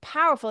it's a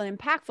powerful and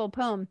impactful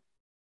poem.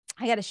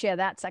 I got to share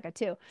that sucker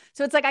too.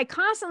 So it's like I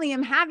constantly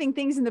am having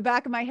things in the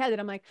back of my head that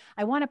I'm like,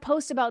 I want to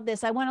post about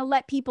this. I want to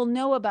let people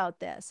know about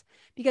this,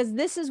 because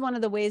this is one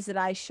of the ways that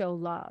I show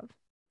love.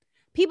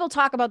 People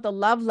talk about the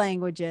love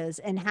languages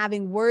and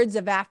having words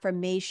of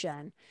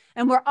affirmation.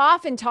 And we're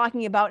often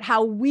talking about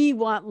how we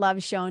want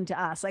love shown to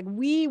us. Like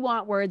we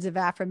want words of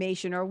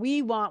affirmation, or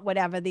we want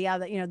whatever the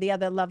other, you know, the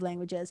other love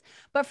languages.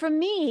 But for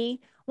me,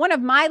 one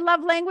of my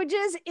love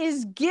languages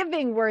is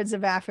giving words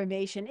of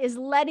affirmation, is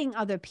letting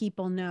other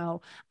people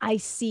know, I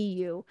see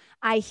you,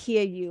 I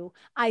hear you,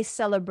 I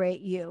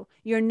celebrate you.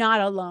 You're not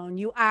alone.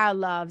 You are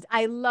loved.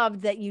 I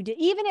love that you did.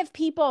 Even if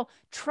people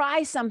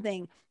try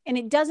something and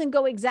it doesn't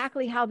go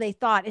exactly how they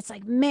thought, it's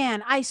like,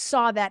 man, I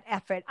saw that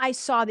effort. I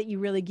saw that you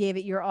really gave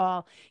it your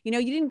all. You know,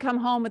 you didn't come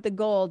home with the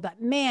gold,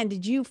 but man,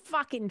 did you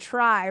fucking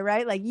try,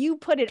 right? Like you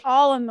put it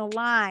all on the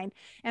line,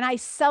 and I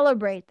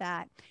celebrate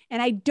that.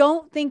 And I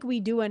don't think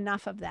we do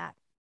enough of that.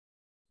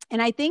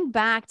 And I think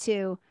back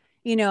to,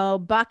 you know,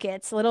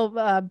 Buckets, little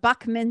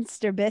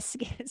Buckminster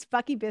biscuits,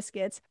 Bucky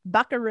biscuits,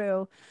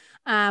 Buckaroo,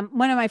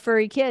 one of my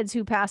furry kids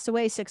who passed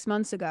away 6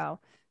 months ago.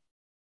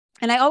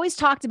 And I always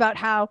talked about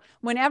how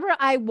whenever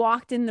I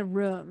walked in the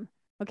room,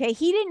 okay,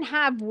 he didn't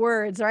have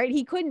words, right?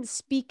 He couldn't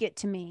speak it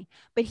to me,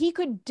 but he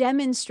could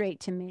demonstrate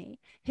to me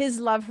his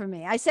love for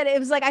me. I said it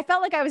was like, I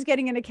felt like I was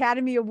getting an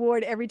Academy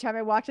Award every time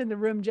I walked in the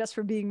room just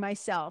for being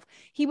myself.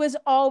 He was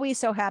always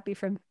so happy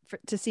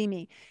to see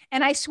me.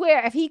 And I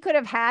swear, if he could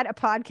have had a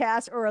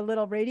podcast or a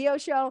little radio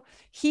show,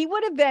 he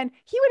would have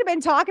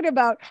been talking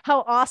about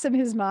how awesome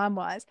his mom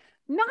was.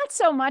 Not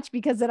so much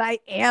because that I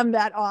am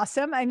that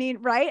awesome. I mean,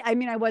 right? I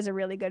mean, I was a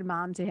really good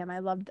mom to him. I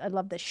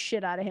loved the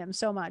shit out of him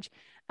so much.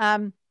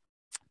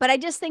 But I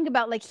just think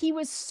about, like, he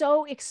was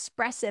so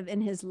expressive in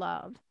his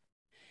love.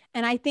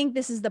 And I think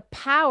this is the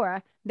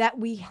power that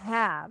we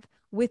have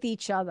with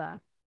each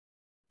other.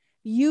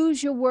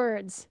 Use your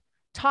words.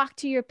 Talk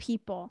to your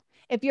people.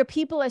 If your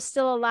people are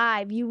still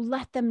alive, you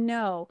let them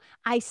know,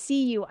 I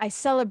see you. I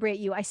celebrate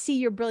you. I see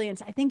your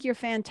brilliance. I think you're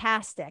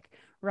fantastic,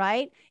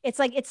 right? It's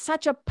like, it's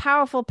such a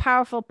powerful,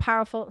 powerful,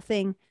 powerful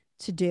thing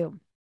to do.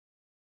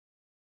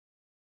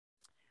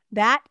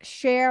 That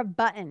share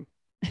button,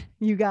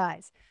 you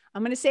guys,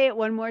 I'm going to say it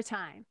one more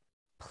time.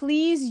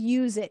 Please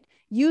use it.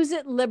 Use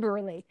it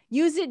liberally.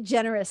 Use it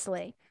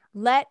generously.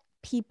 Let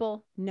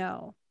people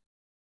know.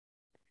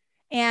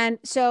 And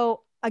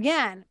so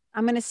again,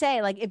 I'm going to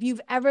say, like, if you've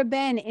ever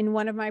been in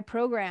one of my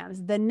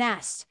programs, The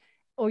Nest,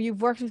 or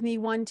you've worked with me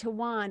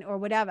one-to-one or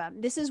whatever,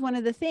 this is one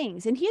of the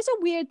things. And here's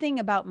a weird thing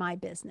about my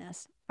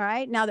business. All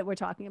right. Now that we're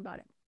talking about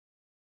it,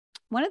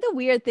 one of the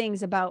weird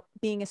things about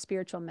being a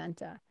spiritual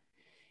mentor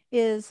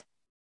is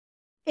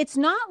it's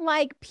not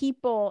like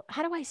people,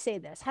 how do I say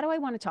this? How do I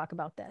want to talk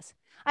about this?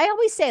 I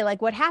always say,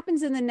 like, what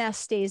happens in the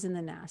nest stays in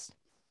the nest,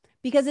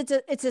 because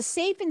it's a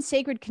safe and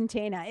sacred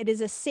container. It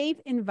is a safe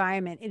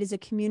environment. It is a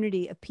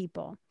community of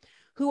people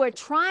who are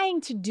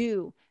trying to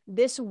do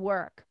this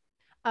work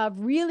of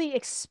really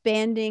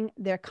expanding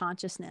their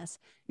consciousness.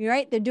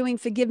 Right? They're doing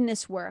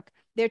forgiveness work.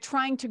 They're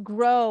trying to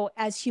grow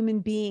as human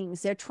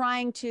beings. They're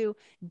trying to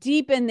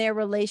deepen their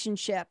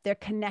relationship, their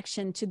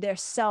connection to their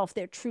self,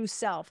 their true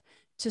self,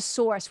 to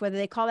source, whether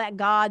they call that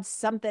God,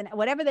 something,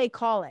 whatever they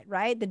call it,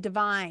 right? The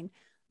divine,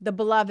 the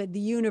beloved, the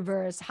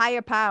universe,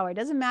 higher power. It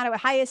doesn't matter what,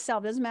 highest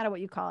self, doesn't matter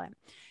what you call it.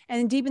 And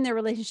then deepen their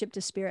relationship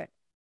to spirit.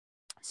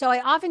 So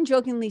I often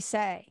jokingly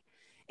say,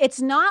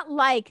 it's not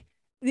like,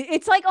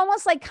 it's like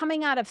almost like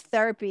coming out of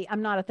therapy.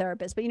 I'm not a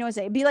therapist, but you know what I'm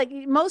saying? It'd be like,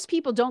 most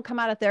people don't come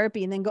out of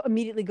therapy and then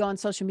immediately go on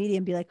social media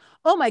and be like,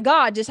 oh my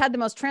God, just had the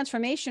most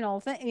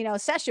transformational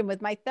session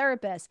with my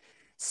therapist.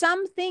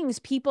 Some things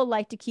people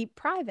like to keep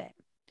private.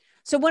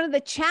 So one of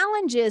the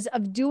challenges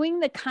of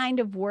doing the kind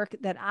of work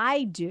that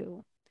I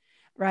do,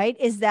 right,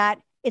 is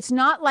that it's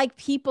not like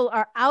people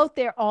are out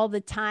there all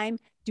the time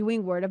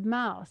doing word of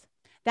mouth.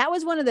 That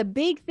was one of the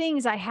big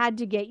things I had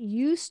to get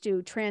used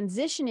to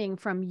transitioning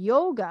from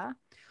yoga,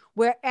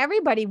 where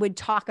everybody would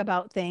talk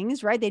about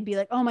things, right? They'd be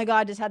like, oh my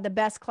God, just had the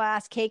best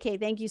class. KK,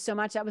 thank you so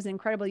much. That was an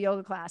incredible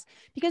yoga class.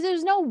 Because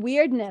there's no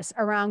weirdness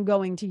around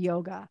going to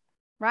yoga,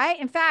 right?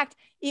 In fact,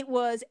 it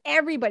was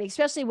everybody,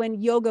 especially when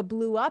yoga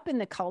blew up in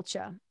the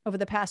culture over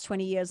the past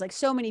 20 years. Like,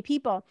 so many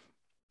people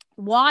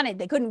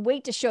they couldn't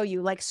wait to show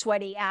you like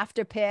sweaty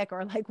after pic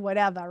or like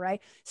whatever,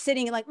 right?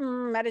 Sitting and like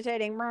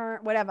meditating,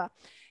 whatever.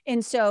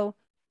 And so,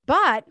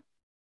 but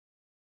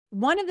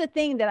one of the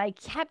things that I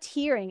kept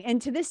hearing,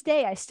 and to this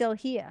day I still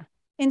hear,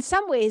 in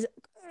some ways,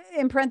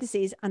 in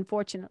parentheses,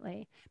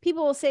 unfortunately,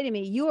 people will say to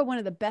me, you are one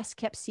of the best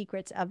kept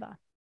secrets ever.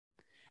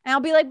 And I'll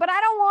be like, but I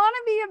don't want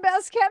to be a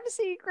best kept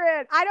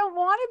secret. I don't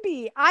want to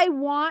be. I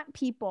want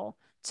people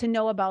to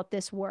know about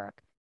this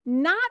work,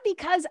 not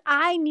because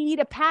I need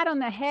a pat on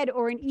the head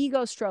or an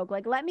ego stroke.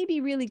 Like, let me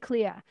be really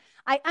clear.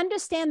 I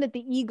understand that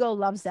the ego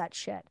loves that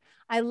shit.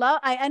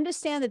 I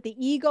understand that the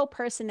ego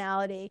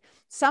personality,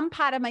 some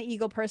part of my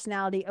ego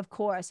personality, of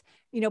course,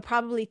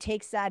 probably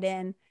takes that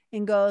in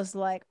and goes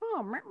like,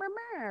 oh,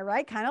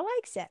 right? Kind of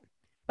likes it.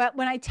 But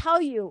when I tell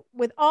you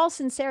with all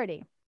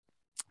sincerity,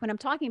 when I'm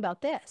talking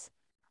about this,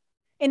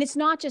 and it's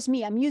not just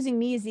me, I'm using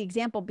me as the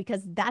example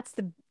because that's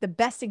the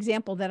best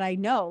example that I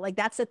know. Like,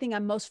 that's the thing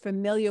I'm most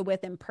familiar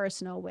with and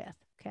personal with.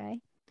 Okay.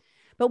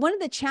 But one of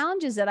the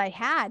challenges that I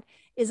had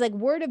is like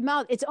word of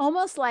mouth. It's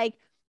almost like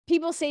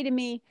people say to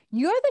me,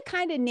 you're the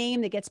kind of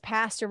name that gets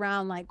passed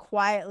around like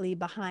quietly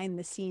behind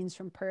the scenes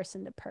from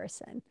person to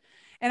person.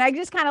 And I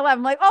just kind of laugh.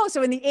 I'm like, oh,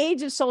 so in the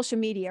age of social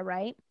media,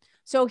 right?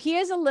 So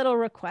here's a little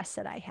request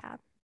that I have.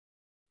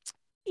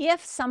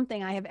 If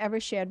something I have ever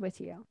shared with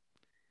you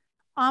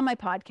on my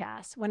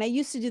podcast, when I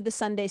used to do the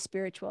Sunday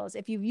spirituals,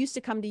 if you used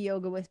to come to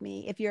yoga with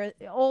me, if you're an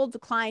old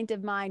client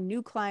of mine,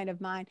 new client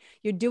of mine,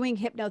 you're doing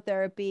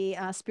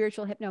hypnotherapy,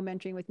 spiritual hypno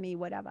mentoring with me,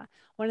 whatever,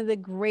 one of the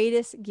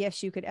greatest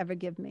gifts you could ever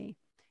give me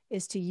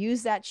is to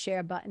use that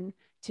share button,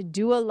 to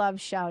do a love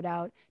shout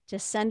out, to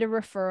send a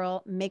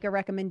referral, make a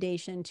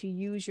recommendation, to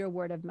use your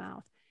word of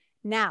mouth.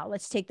 Now,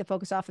 let's take the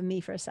focus off of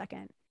me for a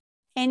second.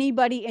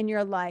 Anybody in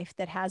your life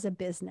that has a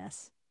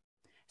business,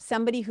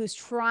 somebody who's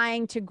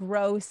trying to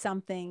grow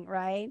something,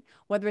 right?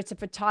 Whether it's a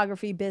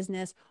photography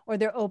business, or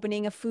they're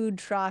opening a food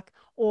truck,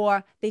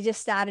 or they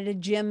just started a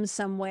gym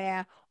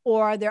somewhere,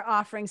 or they're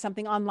offering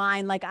something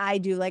online like I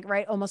do, like,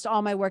 right? Almost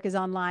all my work is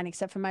online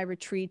except for my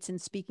retreats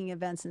and speaking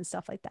events and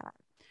stuff like that.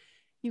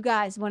 You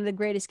guys, one of the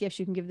greatest gifts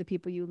you can give the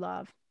people you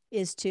love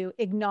is to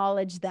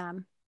acknowledge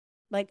them,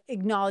 like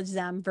acknowledge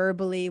them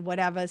verbally,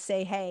 whatever,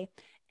 say, hey,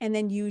 and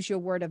then use your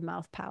word of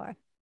mouth power.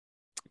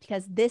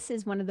 Because this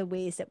is one of the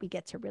ways that we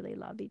get to really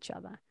love each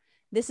other.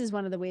 This is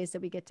one of the ways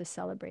that we get to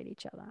celebrate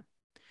each other.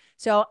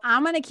 So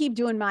I'm going to keep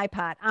doing my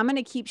part. I'm going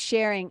to keep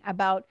sharing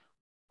about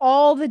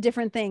all the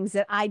different things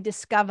that I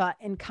discover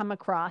and come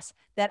across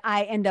that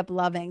I end up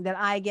loving, that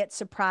I get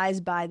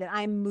surprised by, that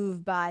I'm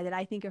moved by, that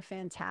I think are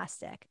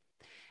fantastic.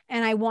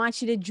 And I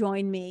want you to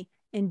join me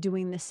in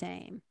doing the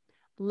same.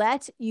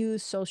 Let's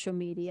use social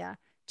media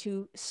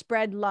to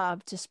spread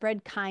love, to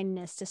spread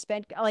kindness, to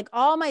spread like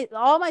all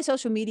my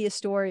social media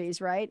stories,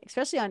 right?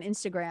 Especially on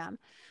Instagram.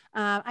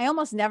 I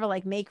almost never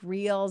like make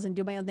reels and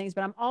do my own things,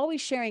 but I'm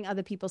always sharing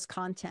other people's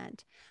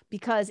content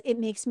because it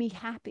makes me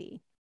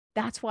happy.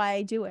 That's why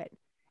I do it.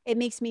 It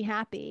makes me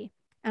happy.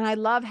 And I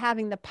love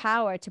having the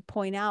power to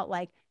point out,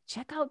 like,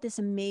 check out this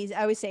amazing,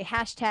 I always say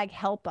hashtag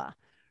helper,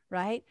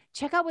 right?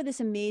 Check out what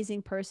this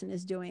amazing person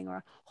is doing.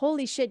 Or,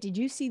 holy shit, did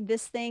you see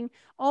this thing?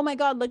 Oh my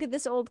God, look at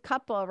this old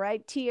couple,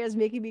 right? Tears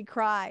making me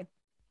cry.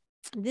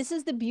 This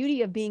is the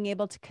beauty of being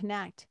able to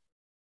connect,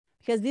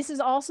 because this is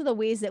also the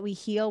ways that we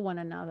heal one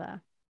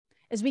another,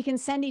 is we can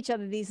send each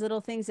other these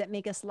little things that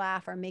make us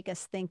laugh or make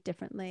us think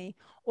differently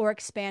or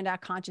expand our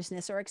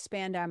consciousness or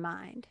expand our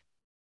mind.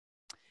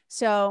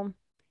 So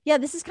yeah,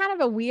 this is kind of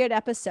a weird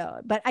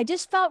episode, but I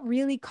just felt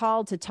really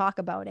called to talk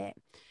about it.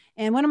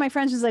 And one of my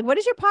friends was like, what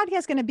is your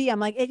podcast going to be? I'm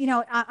like,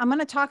 I'm going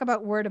to talk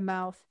about word of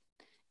mouth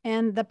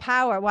and the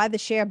power, why the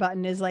share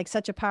button is like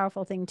such a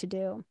powerful thing to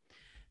do.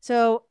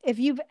 So if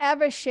you've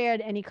ever shared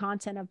any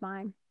content of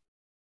mine,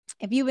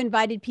 if you've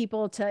invited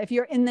people if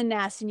you're in the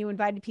nest and you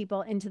invited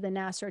people into the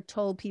nest or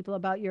told people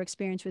about your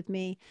experience with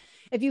me,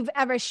 if you've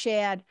ever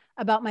shared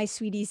about my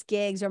sweetie's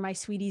gigs or my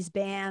sweetie's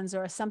bands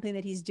or something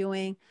that he's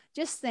doing,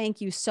 just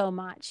thank you so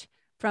much.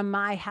 From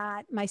my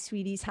hat, my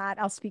sweetie's hat,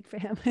 I'll speak for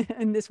him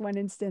in this one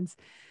instance.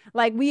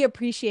 Like, we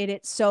appreciate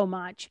it so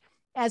much.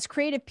 As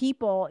creative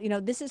people,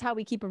 this is how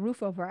we keep a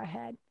roof over our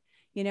head.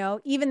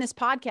 Even this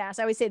podcast,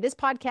 I always say this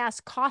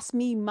podcast costs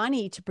me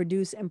money to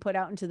produce and put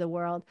out into the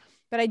world,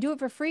 but I do it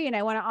for free and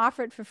I want to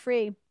offer it for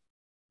free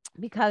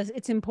because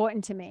it's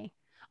important to me.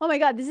 Oh my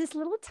God, there's this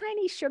little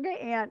tiny sugar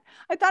ant.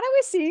 I thought I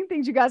was seeing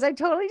things, you guys. I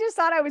totally just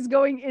thought I was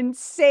going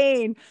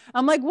insane.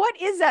 I'm like, what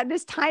is that?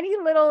 This tiny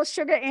little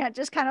sugar ant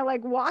just kind of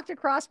like walked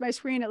across my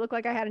screen. It looked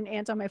like I had an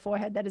ant on my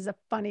forehead. That is the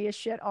funniest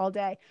shit all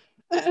day.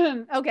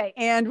 Okay,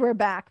 and we're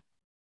back.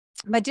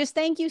 But just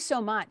thank you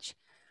so much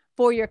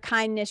for your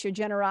kindness, your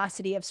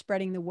generosity of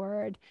spreading the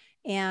word.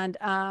 And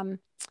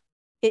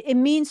it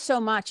means so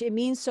much. It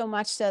means so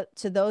much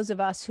to those of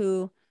us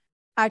who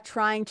are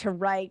trying to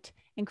write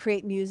and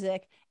create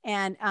music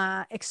and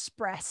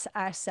express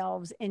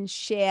ourselves and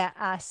share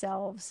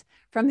ourselves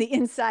from the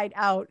inside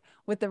out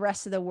with the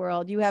rest of the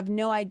world. You have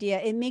no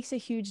idea. It makes a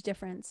huge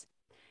difference.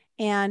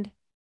 And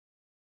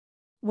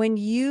when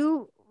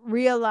you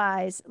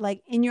realize,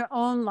 like in your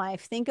own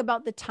life, think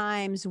about the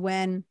times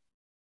when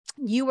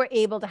you were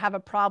able to have a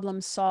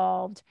problem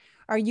solved,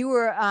 or you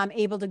were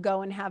able to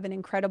go and have an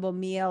incredible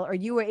meal, or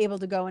you were able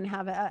to go and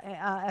have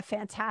a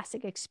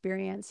fantastic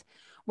experience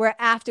where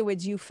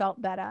afterwards you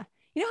felt better.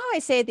 You know how I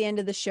say at the end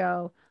of the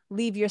show,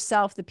 leave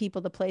yourself, the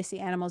people, the place, the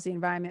animals, the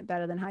environment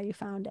better than how you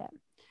found it.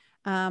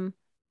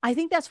 I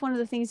think that's one of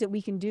the things that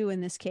we can do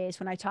in this case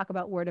when I talk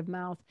about word of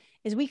mouth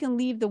is we can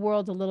leave the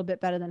world a little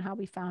bit better than how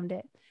we found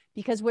it,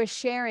 because we're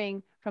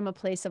sharing from a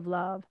place of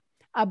love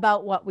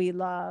about what we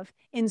love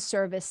in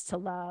service to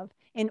love,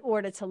 in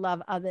order to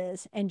love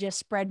others and just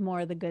spread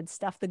more of the good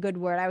stuff, the good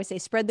word. I would say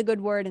spread the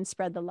good word and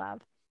spread the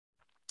love.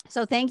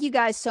 So thank you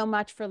guys so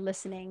much for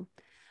listening.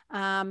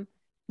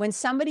 When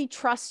somebody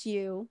trusts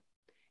you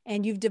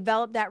and you've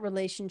developed that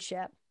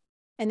relationship,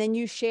 and then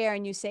you share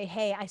and you say,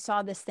 hey, I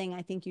saw this thing.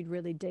 I think you'd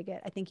really dig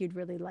it. I think you'd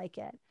really like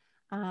it.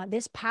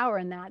 There's power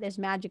in that. There's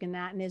magic in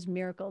that. And there's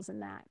miracles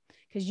in that,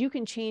 because you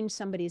can change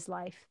somebody's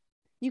life.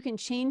 You can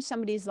change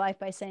somebody's life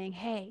by saying,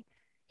 hey,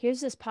 here's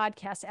this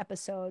podcast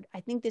episode. I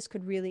think this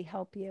could really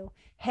help you.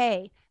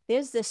 Hey,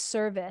 there's this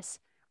service,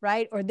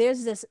 right? Or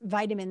there's this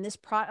vitamin, this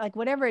product, like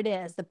whatever it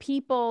is, the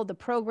people, the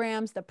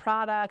programs, the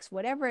products,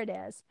 whatever it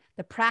is,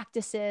 the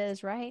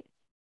practices, right?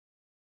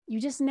 You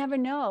just never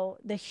know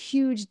the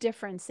huge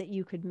difference that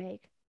you could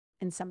make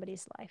in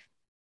somebody's life.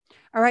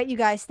 All right, you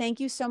guys, thank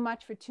you so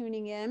much for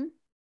tuning in.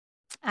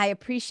 I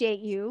appreciate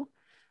you.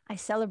 I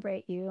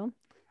celebrate you.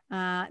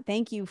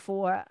 Thank you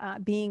for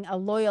being a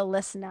loyal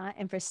listener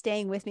and for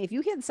staying with me. If you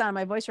hear the sound of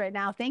my voice right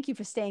now, thank you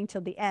for staying till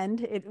the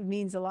end. It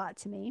means a lot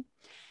to me.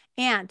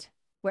 And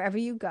wherever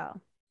you go,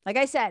 like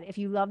I said, if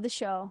you love the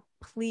show,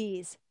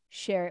 please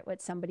share it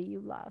with somebody you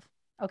love.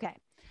 Okay.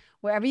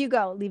 Wherever you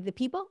go, leave the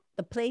people,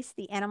 the place,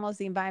 the animals,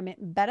 the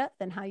environment better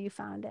than how you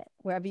found it.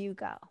 Wherever you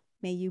go,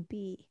 may you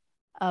be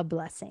a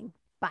blessing.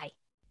 Bye.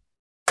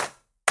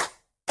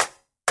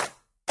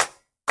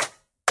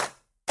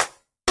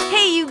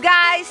 Hey, you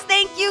guys,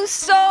 thank you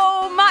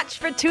so much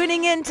for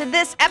tuning in to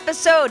this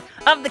episode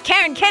of The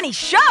Karen Kenney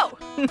Show.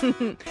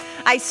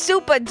 I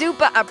super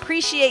duper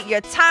appreciate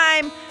your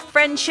time,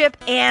 friendship,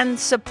 and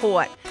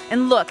support.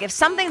 And look, if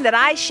something that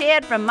I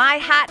shared from my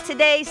hat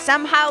today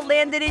somehow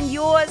landed in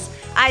yours,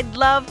 I'd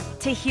love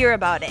to hear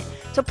about it.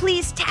 So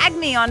please tag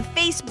me on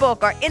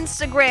Facebook or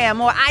Instagram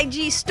or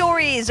IG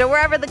stories or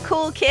wherever the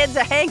cool kids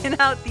are hanging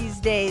out these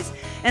days,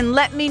 and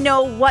let me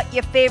know what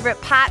your favorite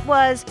part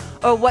was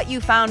or what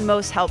you found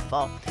most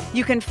helpful.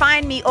 You can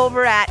find me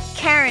over at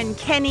Karen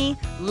Kenney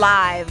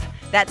Live.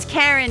 That's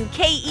Karen,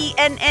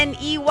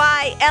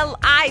 KENNEYLIVE.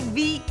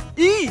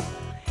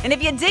 And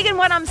if you're digging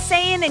what I'm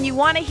saying and you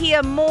want to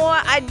hear more,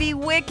 I'd be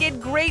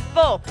wicked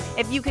grateful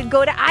if you could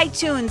go to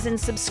iTunes and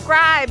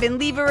subscribe and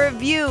leave a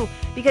review,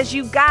 because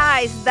you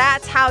guys,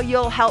 that's how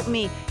you'll help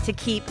me to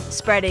keep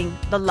spreading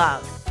the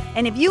love.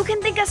 And if you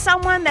can think of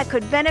someone that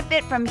could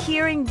benefit from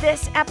hearing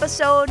this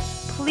episode,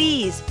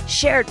 please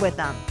share it with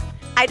them.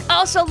 I'd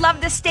also love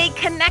to stay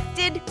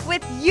connected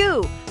with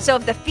you. So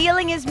if the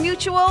feeling is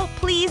mutual,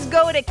 please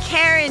go to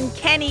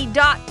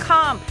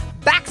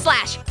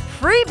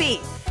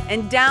KarenKenney.com/freebie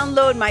and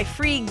download my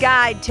free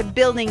guide to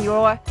building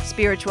your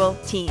spiritual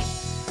team.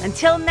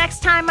 Until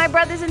next time, my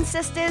brothers and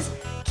sisters,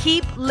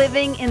 keep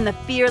living in the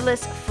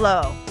fearless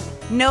flow.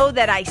 Know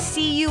that I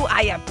see you,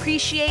 I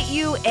appreciate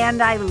you,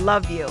 and I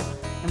love you.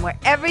 And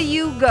wherever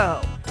you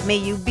go, may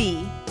you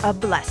be a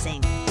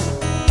blessing.